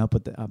opening up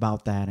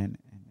about that and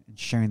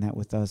sharing that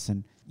with us.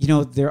 And, you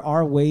know, there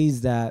are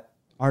ways that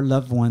our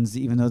loved ones,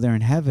 even though they're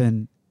in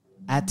heaven,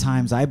 at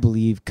times, I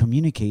believe,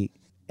 communicate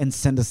and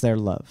send us their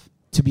love.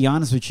 To be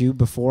honest with you,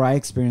 before I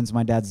experienced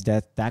my dad's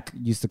death, that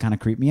used to kind of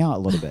creep me out a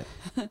little bit.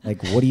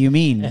 Like, what do you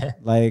mean?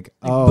 Like,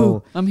 oh,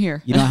 Boo, I'm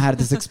here. you know, I had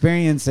this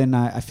experience, and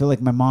I feel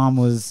like my mom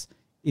was,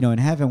 you know, in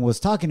heaven was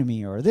talking to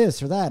me or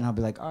this or that. And I'll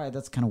be like, all right,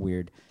 that's kind of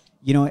weird.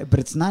 You know, but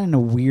it's not in a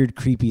weird,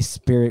 creepy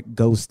spirit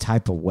ghost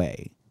type of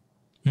way.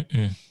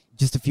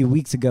 Just a few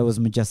weeks ago was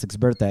Majestic's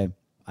birthday.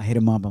 I hit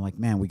him up. I'm like,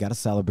 man, we got to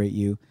celebrate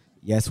you.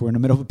 Yes, we're in the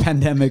middle of a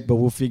pandemic, but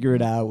we'll figure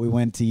it out. We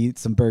went to eat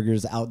some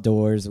burgers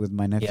outdoors with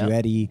my nephew Yeah.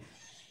 Eddie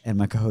and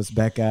my co-host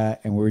Becca,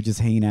 and we were just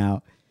hanging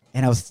out.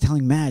 And I was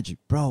telling Madge,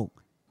 bro,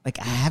 like,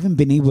 I haven't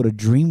been able to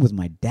dream with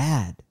my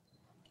dad.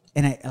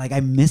 And I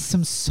miss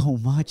him so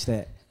much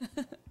that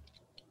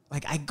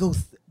like I go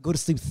to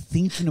sleep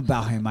thinking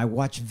about him. I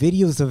watch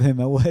videos of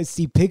him. I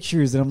see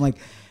pictures, and I'm like,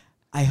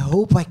 I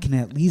hope I can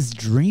at least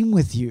dream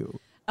with you.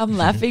 I'm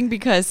laughing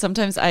because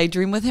sometimes I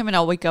dream with him and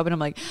I'll wake up and I'm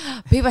like,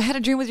 babe, I had a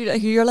dream with you.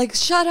 You're like,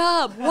 shut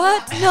up.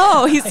 What?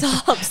 No, he's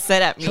all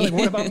upset at me. Like,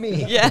 what about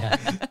me? Yeah.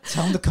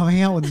 Tell him to come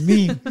hang out with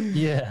me.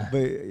 Yeah.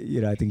 But, you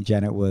know, I think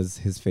Janet was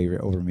his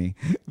favorite over me.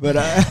 But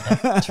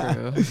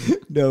True.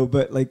 no,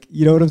 but like,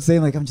 you know what I'm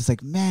saying? Like, I'm just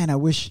like, man, I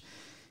wish,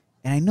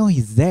 and I know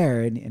he's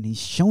there and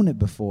he's shown it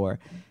before.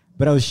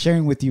 But I was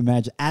sharing with you,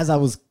 Madge, as I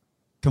was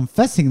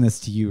confessing this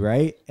to you,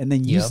 right? And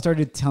then you Yep.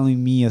 started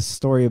telling me a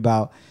story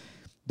about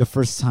the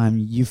first time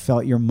you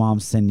felt your mom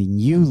sending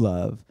you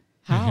love.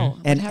 How? What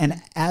And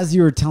happened? as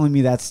you were telling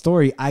me that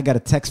story, I got a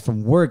text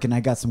from work and I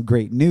got some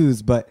great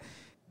news. But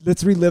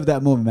let's relive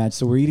that moment, Madge.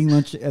 So we're eating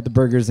lunch at the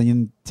Burgers, and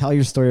you tell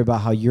your story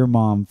about how your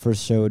mom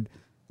first showed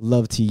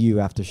love to you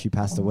after she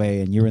passed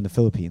away, and you were in the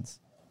Philippines.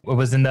 It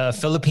was in the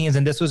Philippines,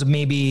 and this was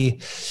maybe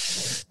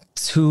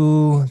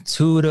 2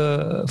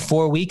 to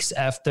 4 weeks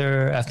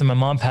after my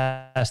mom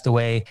passed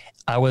away.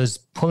 I was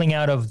pulling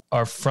out of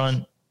our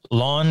front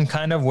lawn,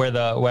 kind of where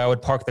I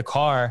would park the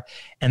car,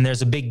 and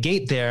there's a big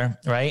gate there,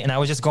 right? And I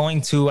was just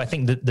going to, I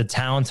think, the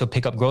town to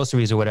pick up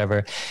groceries or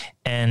whatever.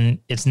 And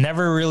it's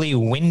never really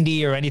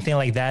windy or anything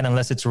like that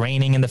unless it's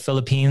raining in the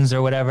Philippines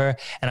or whatever.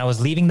 And I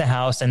was leaving the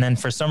house, and then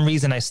for some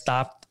reason I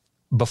stopped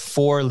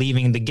before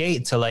leaving the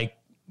gate to like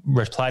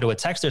reply to a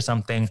text or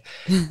something.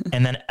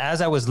 And then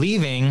as I was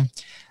leaving,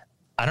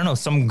 I don't know,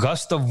 some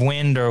gust of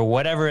wind or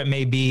whatever it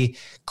may be,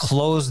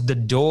 closed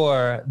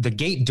the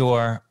gate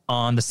door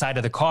on the side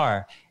of the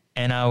car.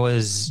 And I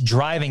was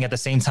driving at the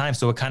same time.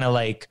 So it kind of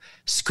like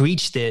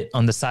screeched it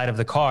on the side of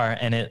the car,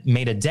 and it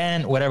made a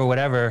dent,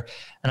 whatever.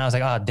 And I was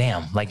like, oh,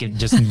 damn, like it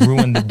just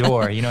ruined the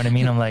door. You know what I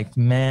mean? I'm like,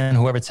 man,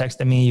 whoever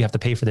texted me, you have to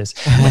pay for this.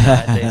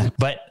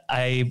 But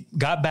I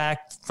got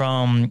back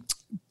from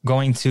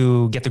going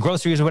to get the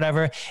groceries or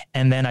whatever.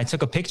 And then I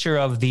took a picture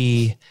of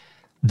the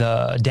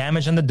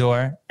damage on the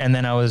door. And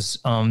then I was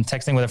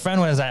texting with a friend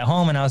when I was at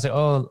home, and I was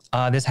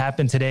like, this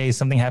happened today.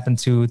 Something happened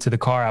to the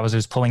car. I was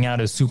just pulling out.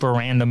 It was super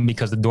random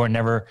because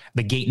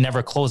the gate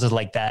never closes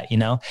like that, you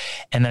know?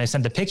 And then I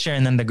sent the picture,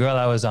 and then the girl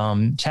I was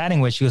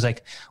chatting with, she was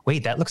like,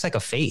 wait, that looks like a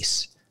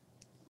face.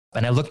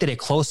 And I looked at it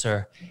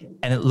closer,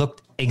 and it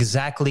looked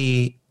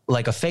exactly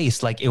like a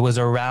face. Like it was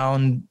a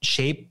round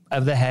shape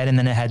of the head. And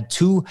then it had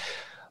 2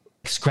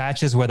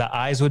 scratches where the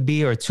eyes would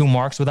be, or 2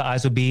 marks where the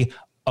eyes would be,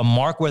 a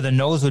mark where the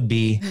nose would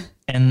be,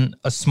 and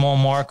a small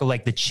mark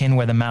like the chin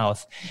where the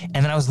mouth.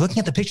 And then I was looking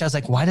at the picture. I was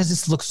like, why does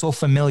this look so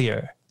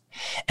familiar?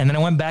 And then I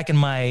went back in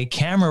my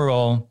camera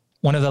roll.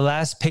 One of the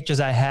last pictures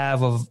I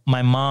have of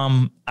my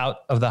mom out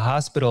of the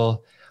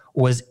hospital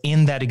was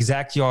in that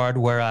exact yard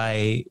where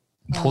I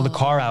pulled the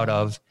car out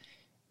of.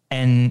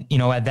 And, you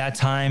know, at that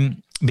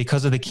time,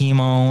 because of the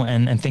chemo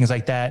and things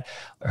like that,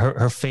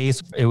 her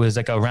face, it was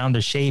like a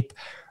rounder shape.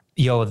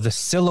 Yo, the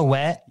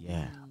silhouette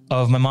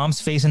of my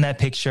mom's face in that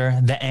picture,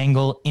 the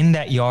angle in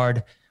that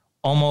yard,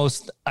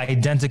 almost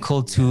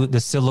identical to the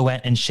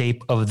silhouette and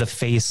shape of the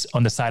face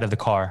on the side of the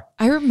car.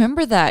 I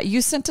remember that.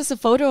 You sent us a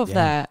photo of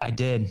that. I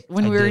did.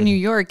 When we were in New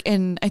York,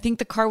 and I think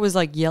the car was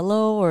like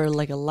yellow or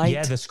like a light.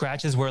 Yeah, the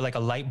scratches were like a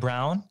light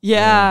brown.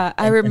 Yeah,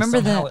 I remember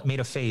and somehow that. It made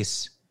a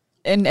face.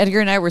 And Edgar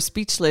and I were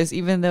speechless,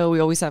 even though we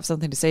always have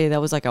something to say. That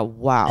was like a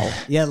wow.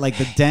 Yeah, like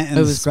the dent and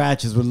the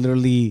scratches were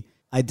literally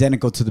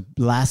identical to the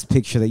last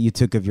picture that you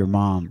took of your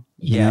mom.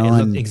 Yeah, it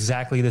looked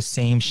exactly the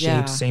same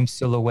shape, same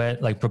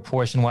silhouette, like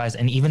proportion wise,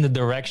 and even the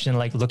direction,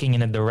 like looking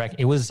in a direct,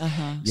 it was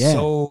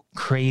so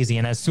crazy.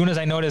 And as soon as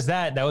I noticed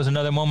that was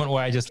another moment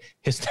where I just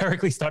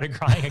hysterically started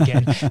crying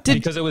again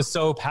because it was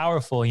so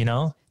powerful, you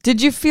know?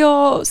 Did you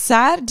feel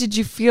sad? Did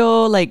you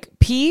feel like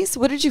peace?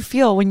 What did you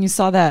feel when you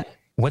saw that?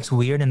 What's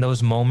weird in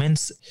those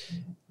moments,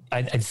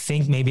 I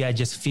think maybe I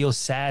just feel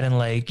sad and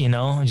like, you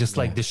know, just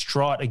like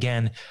distraught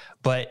again.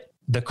 But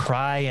the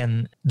cry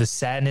and the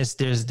sadness,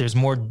 there's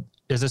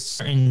a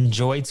certain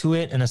joy to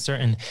it and a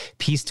certain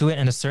peace to it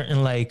and a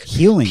certain like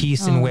healing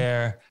peace in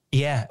where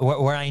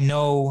I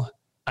know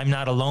I'm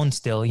not alone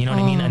still. You know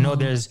what I mean? I know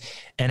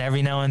and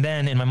every now and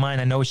then in my mind,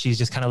 I know she's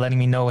just kind of letting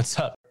me know what's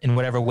up in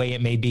whatever way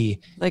it may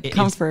be. Like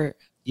comfort.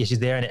 Yeah, she's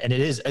there. And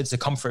it's a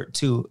comfort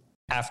too.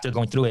 After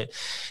going through it,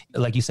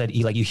 like you said,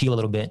 like you heal a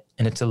little bit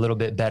and it's a little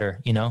bit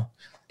better, you know?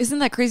 Isn't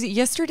that crazy?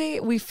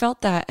 Yesterday we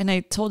felt that. And I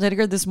told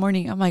Edgar this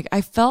morning, I'm like,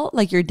 I felt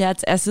like your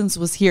dad's essence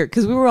was here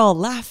because we were all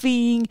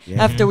laughing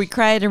after we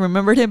cried and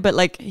remembered him. But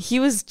like,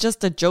 he was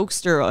just a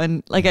jokester.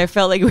 And like, I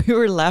felt like we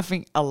were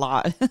laughing a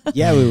lot.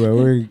 Yeah, we were.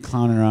 We were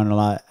clowning around a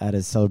lot at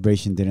a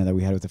celebration dinner that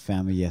we had with the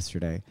family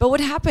yesterday. But what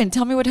happened?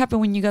 Tell me what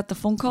happened when you got the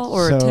phone call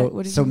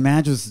or so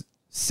Madge was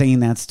saying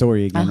that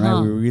story again, right?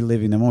 We were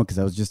reliving the moment because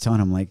I was just telling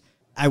him like,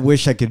 I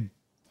wish I could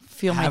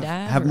feel my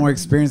dad, have more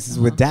experiences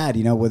with dad,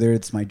 you know, whether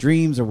it's my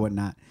dreams or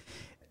whatnot.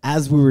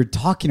 As we were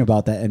talking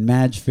about that and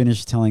Madge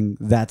finished telling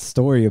that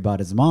story about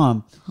his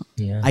mom,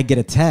 I get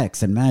a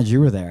text and Madge,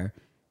 you were there.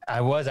 I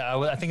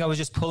think I was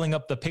just pulling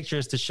up the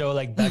pictures to show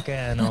like Becca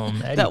and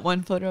Eddie. That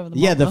one photo of the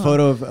mom. Yeah, the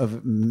photo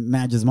of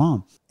Madge's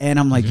mom. And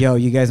I'm like, yo,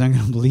 you guys aren't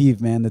going to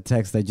believe, man, the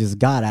text I just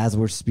got as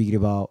we're speaking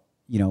about,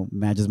 you know,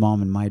 Madge's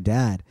mom and my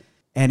dad.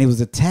 And it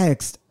was a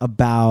text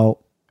about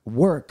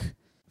work.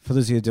 For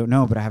those of you who don't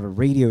know, but I have a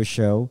radio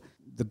show.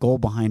 The goal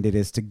behind it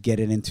is to get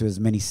it into as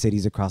many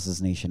cities across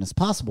this nation as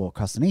possible,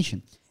 across the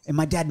nation. And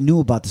my dad knew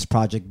about this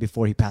project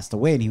before he passed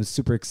away, and he was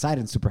super excited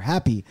and super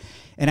happy.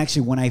 And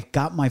actually, when I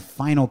got my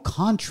final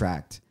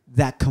contract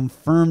that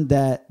confirmed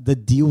that the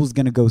deal was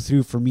going to go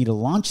through for me to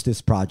launch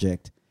this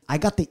project, I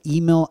got the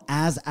email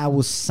as I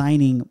was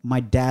signing my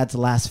dad's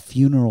last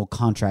funeral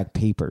contract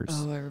papers.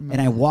 Oh, I remember.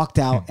 And I walked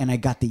out and I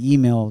got the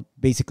email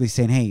basically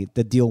saying, hey,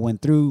 the deal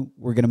went through.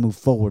 We're going to move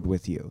forward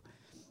with you.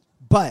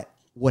 But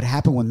what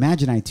happened with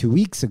Madge and I 2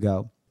 weeks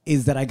ago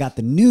is that I got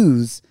the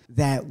news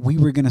that we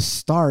were going to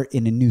start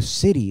in a new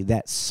city,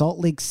 that Salt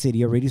Lake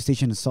City, a radio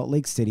station in Salt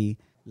Lake City,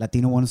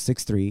 Latino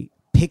 106.3,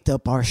 picked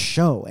up our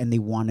show and they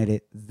wanted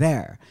it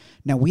there.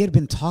 Now, we had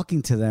been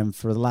talking to them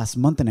for the last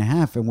month and a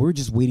half and we were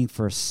just waiting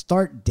for a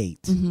start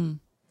date. Mm-hmm.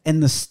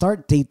 And the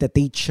start date that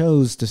they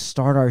chose to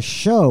start our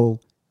show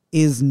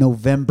is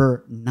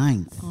November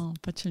 9th. Oh,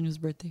 Pacheco's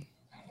birthday.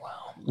 Wow.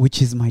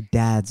 Which is my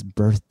dad's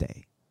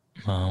birthday.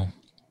 Wow.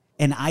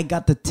 And I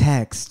got the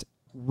text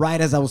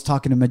right as I was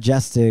talking to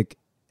Majestic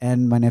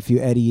and my nephew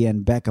Eddie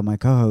and Becca, my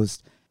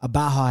co-host,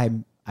 about how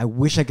I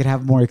wish I could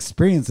have more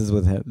experiences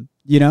with him,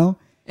 you know?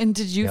 And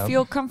did you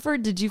feel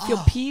comfort? Did you feel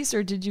peace?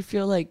 Or did you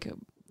feel like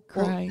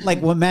crying? Well,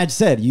 like what Madge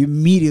said, you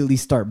immediately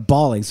start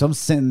bawling. So I'm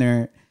sitting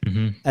there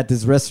at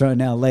this restaurant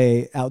in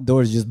LA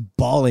outdoors just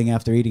bawling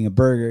after eating a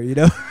burger, you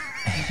know?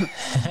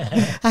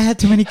 I had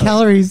too many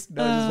calories.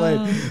 No, just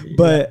playing.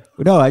 But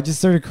no, I just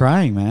started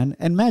crying, man.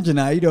 And Madge and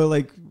I, you know,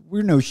 like,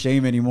 we're no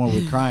shame anymore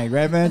with crying,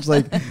 right, man?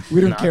 Like, we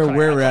don't care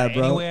where we're at,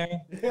 bro.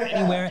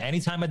 Anywhere,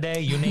 any time of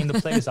day, you name the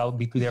place, I'll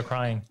be there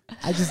crying.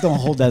 I just don't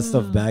hold that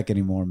stuff back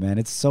anymore, man.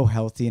 It's so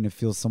healthy and it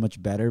feels so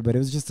much better. But it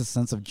was just a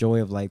sense of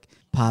joy of like,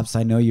 Pops,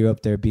 I know you're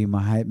up there being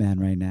my hype man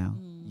right now,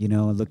 you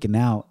know, and looking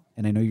out.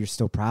 And I know you're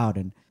still proud.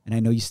 And I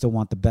know you still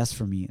want the best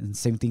for me. And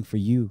same thing for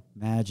you,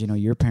 Madge. You know,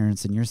 your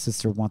parents and your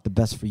sister want the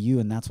best for you.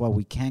 And that's why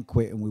we can't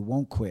quit and we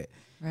won't quit.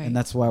 Right. And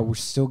that's why we're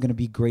still going to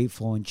be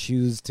grateful and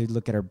choose to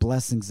look at our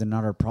blessings and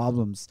not our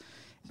problems.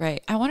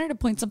 Right. I wanted to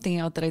point something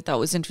out that I thought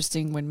was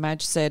interesting when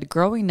Madge said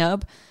growing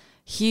up,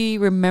 he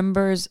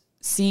remembers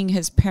seeing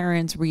his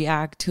parents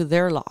react to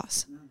their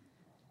loss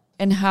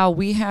and how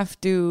we have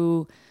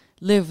to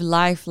live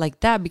life like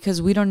that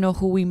because we don't know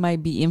who we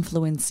might be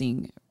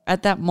influencing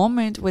at that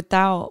moment.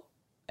 Without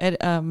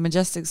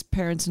Majestic's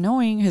parents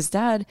knowing, his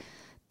dad,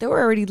 they were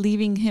already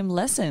leaving him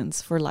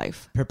lessons for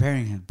life,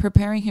 Preparing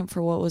him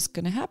for what was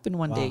going to happen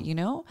one day, you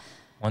know?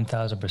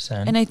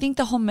 1,000%. And I think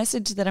the whole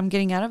message that I'm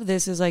getting out of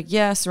this is like,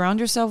 yeah, surround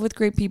yourself with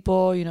great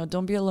people. You know,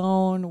 don't be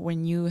alone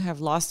when you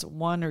have lost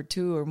one or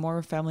two or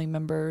more family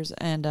members.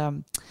 And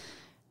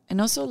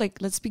also,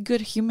 like, let's be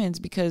good humans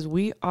because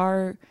we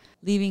are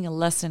leaving a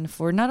lesson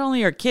for not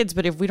only our kids,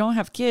 but if we don't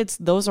have kids,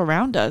 those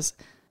around us.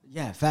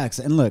 Yeah, facts.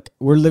 And look,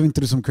 we're living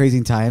through some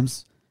crazy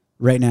times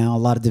right now. A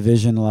lot of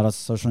division, a lot of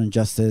social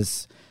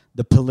injustice,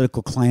 the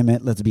political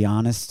climate, let's be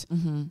honest.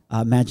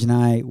 Madge and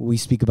I, we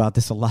speak about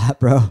this a lot,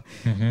 bro.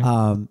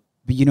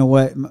 But you know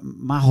what?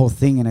 My whole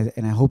thing,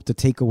 and I hope the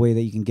takeaway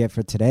that you can get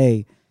for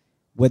today,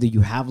 whether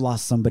you have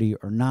lost somebody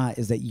or not,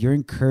 is that you're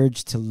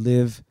encouraged to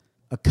live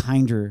a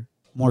kinder,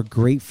 more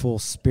grateful,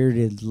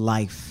 spirited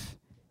life.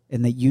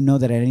 And that you know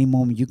that at any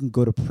moment you can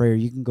go to prayer,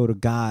 you can go to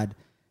God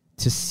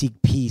to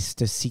seek peace,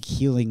 to seek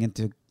healing, and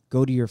to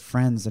go to your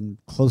friends and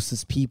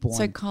closest people.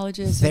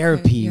 Psychologists.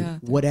 Therapy, Okay, yeah.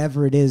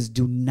 whatever it is,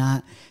 do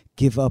not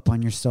give up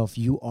on yourself.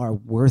 You are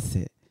worth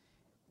it.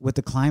 With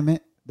the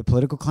climate, the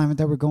political climate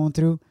that we're going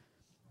through,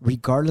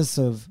 regardless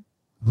of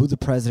who the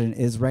president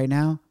is right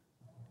now,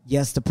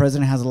 yes, the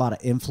president has a lot of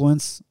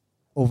influence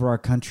over our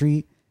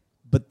country,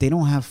 but they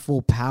don't have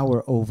full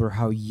power over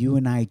how you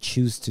and I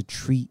choose to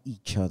treat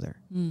each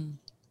other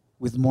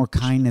with more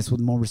kindness,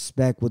 with more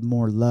respect, with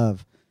more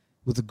love,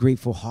 with a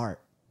grateful heart.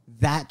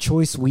 That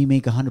choice we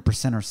make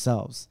 100%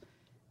 ourselves.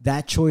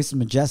 That choice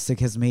Majestic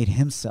has made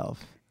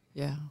himself.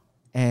 Yeah.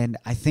 And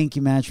I thank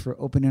you, Madge, for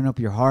opening up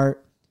your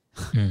heart.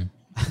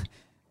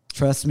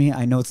 Trust me,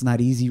 I know it's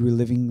not easy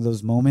reliving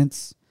those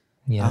moments.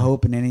 Yeah. I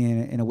hope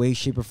in a way,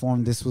 shape, or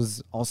form, this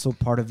was also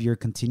part of your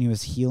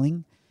continuous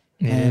healing.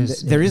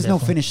 There is no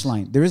finish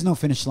line. There is no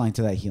finish line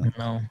to that healing.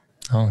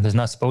 No, there's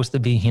not supposed to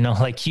be, you know,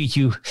 like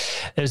you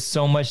there's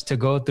so much to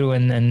go through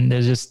and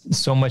there's just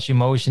so much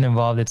emotion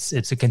involved.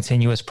 It's a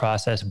continuous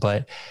process,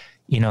 but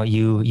you know,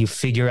 you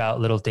figure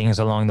out little things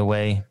along the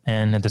way.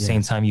 And at the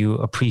same time, you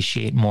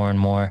appreciate more and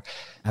more.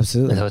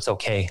 Absolutely. So it's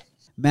okay.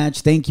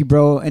 Madge, thank you,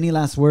 bro. Any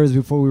last words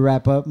before we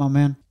wrap up, my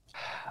man?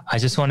 I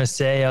just want to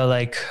say,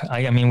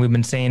 I mean, we've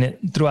been saying it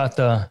throughout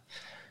the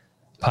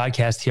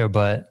podcast here,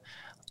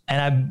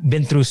 and I've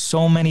been through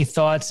so many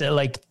thoughts,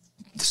 like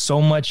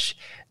so much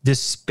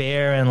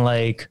despair and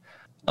like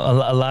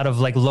a lot of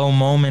like low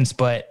moments,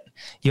 but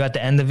at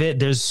the end of it,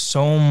 there's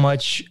so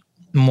much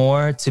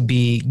more to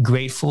be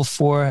grateful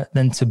for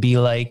than to be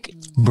like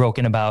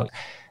broken about.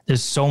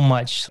 There's so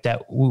much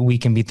that we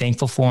can be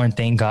thankful for and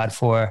thank God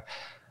for.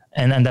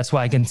 And that's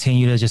why I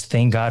continue to just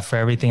thank God for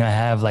everything I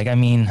have. Like, I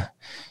mean,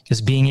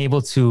 just being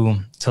able to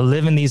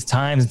live in these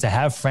times and to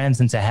have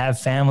friends and to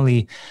have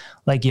family,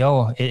 like,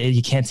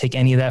 you can't take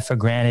any of that for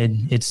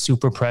granted. It's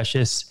super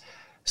precious.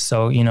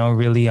 So, you know,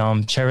 really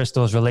cherish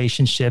those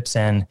relationships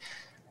and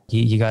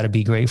you got to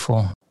be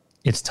grateful.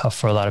 It's tough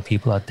for a lot of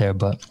people out there,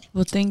 but.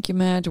 Well, thank you,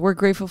 Madge. We're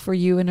grateful for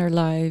you in our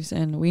lives.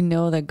 And we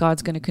know that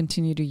God's going to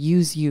continue to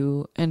use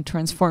you and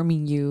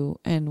transforming you.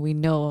 And we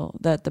know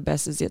that the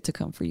best is yet to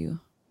come for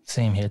you.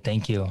 Same here.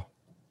 Thank you.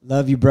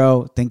 Love you,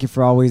 bro. Thank you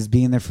for always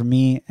being there for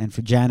me and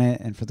for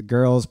Janet and for the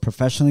girls.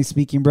 Professionally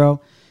speaking,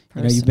 bro,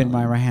 you know, you've been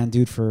my right-hand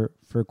dude for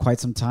quite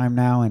some time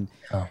now. And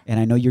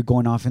I know you're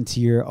going off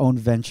into your own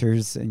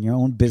ventures and your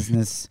own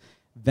business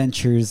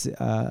ventures.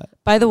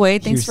 By the way,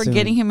 thanks for soon.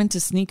 getting him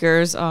into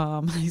sneakers.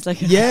 He's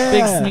like a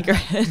big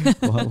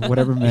sneakerhead. Well,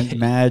 whatever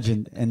Madge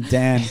and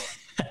Dan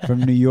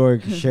from New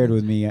York shared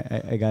with me,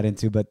 I got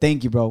into. But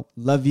thank you, bro.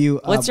 Love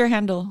you. What's your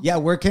handle? Yeah,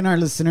 where can our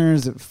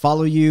listeners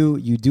follow you?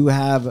 You do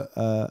have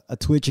a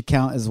Twitch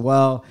account as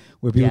well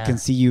where people can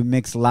see you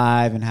mix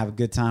live and have a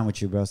good time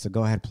with you, bro. So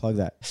go ahead, plug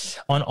that.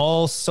 On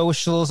all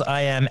socials,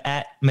 I am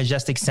at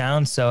Majestic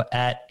Sound. So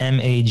at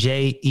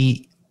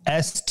MajesticSound,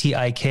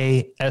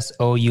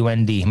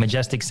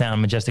 Majestic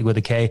Sound, Majestic with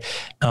a K.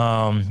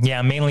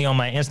 I'm mainly on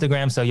my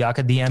Instagram, so y'all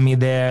could DM me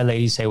there.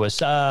 Ladies, say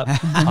what's up.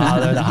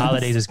 The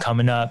holidays is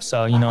coming up,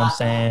 so you know what I'm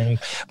saying.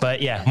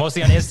 But yeah,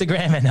 mostly on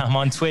Instagram, and I'm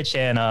on Twitch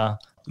and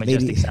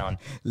Majestic Sound.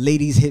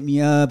 Ladies, hit me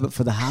up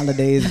for the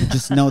holidays.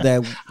 Just know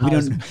that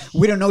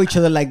we don't know each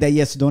other like that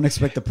yet, so don't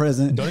expect a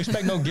present. Don't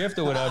expect no gift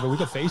or whatever. We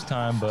could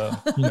FaceTime,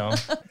 but you know.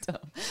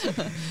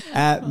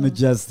 At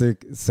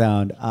Majestic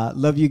Sound.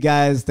 Love you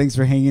guys. Thanks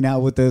for hanging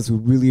out with us. We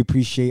really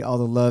appreciate all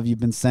the love you've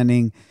been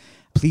sending.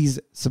 Please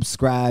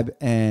subscribe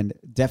and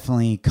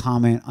definitely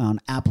comment on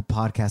Apple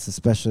Podcasts,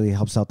 especially. It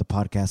helps out the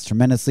podcast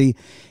tremendously.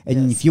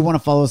 And if you want to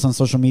follow us on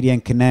social media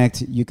and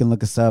connect, you can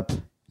look us up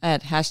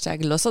at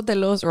hashtag Los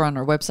Sotelos or on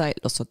our website,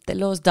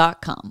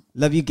 losotelos.com.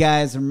 Love you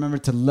guys. Remember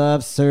to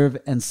love, serve,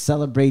 and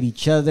celebrate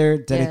each other.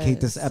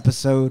 Dedicate this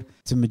episode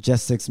to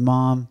Majestic's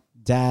mom,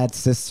 dad,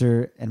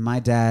 sister, and my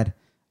dad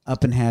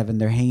up in heaven.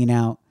 They're hanging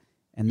out,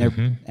 and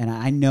and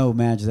I know,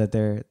 Madge, that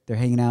they're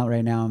hanging out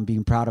right now and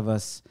being proud of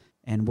us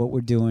and what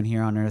we're doing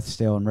here on Earth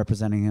still and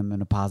representing him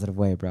in a positive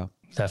way, bro.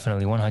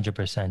 Definitely,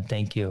 100%.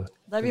 Thank you.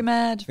 Love you,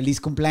 Madge. Feliz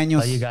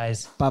cumpleaños. Love you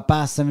guys.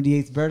 Papa's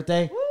 78th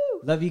birthday.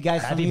 Woo! Love you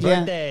guys, Happy familia.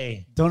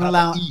 birthday. Don't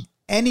allow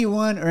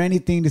anyone or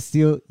anything to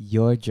steal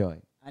your joy.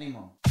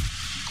 Animo.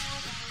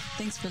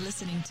 Thanks for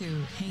listening to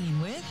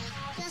Hanging With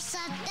Los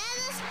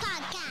Sotelos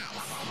Podcast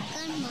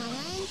con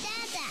Mama and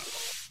Dada.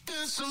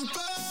 It's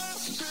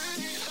supposed to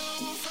be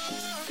over.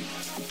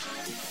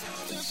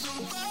 It's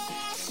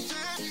supposed to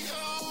be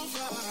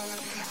over.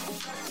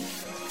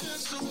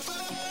 It's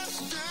supposed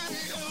to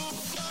be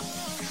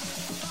over.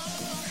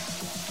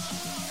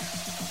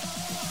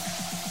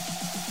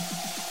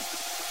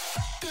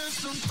 It's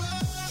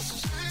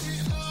supposed to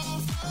be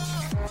over.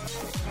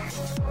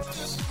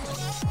 It's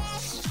supposed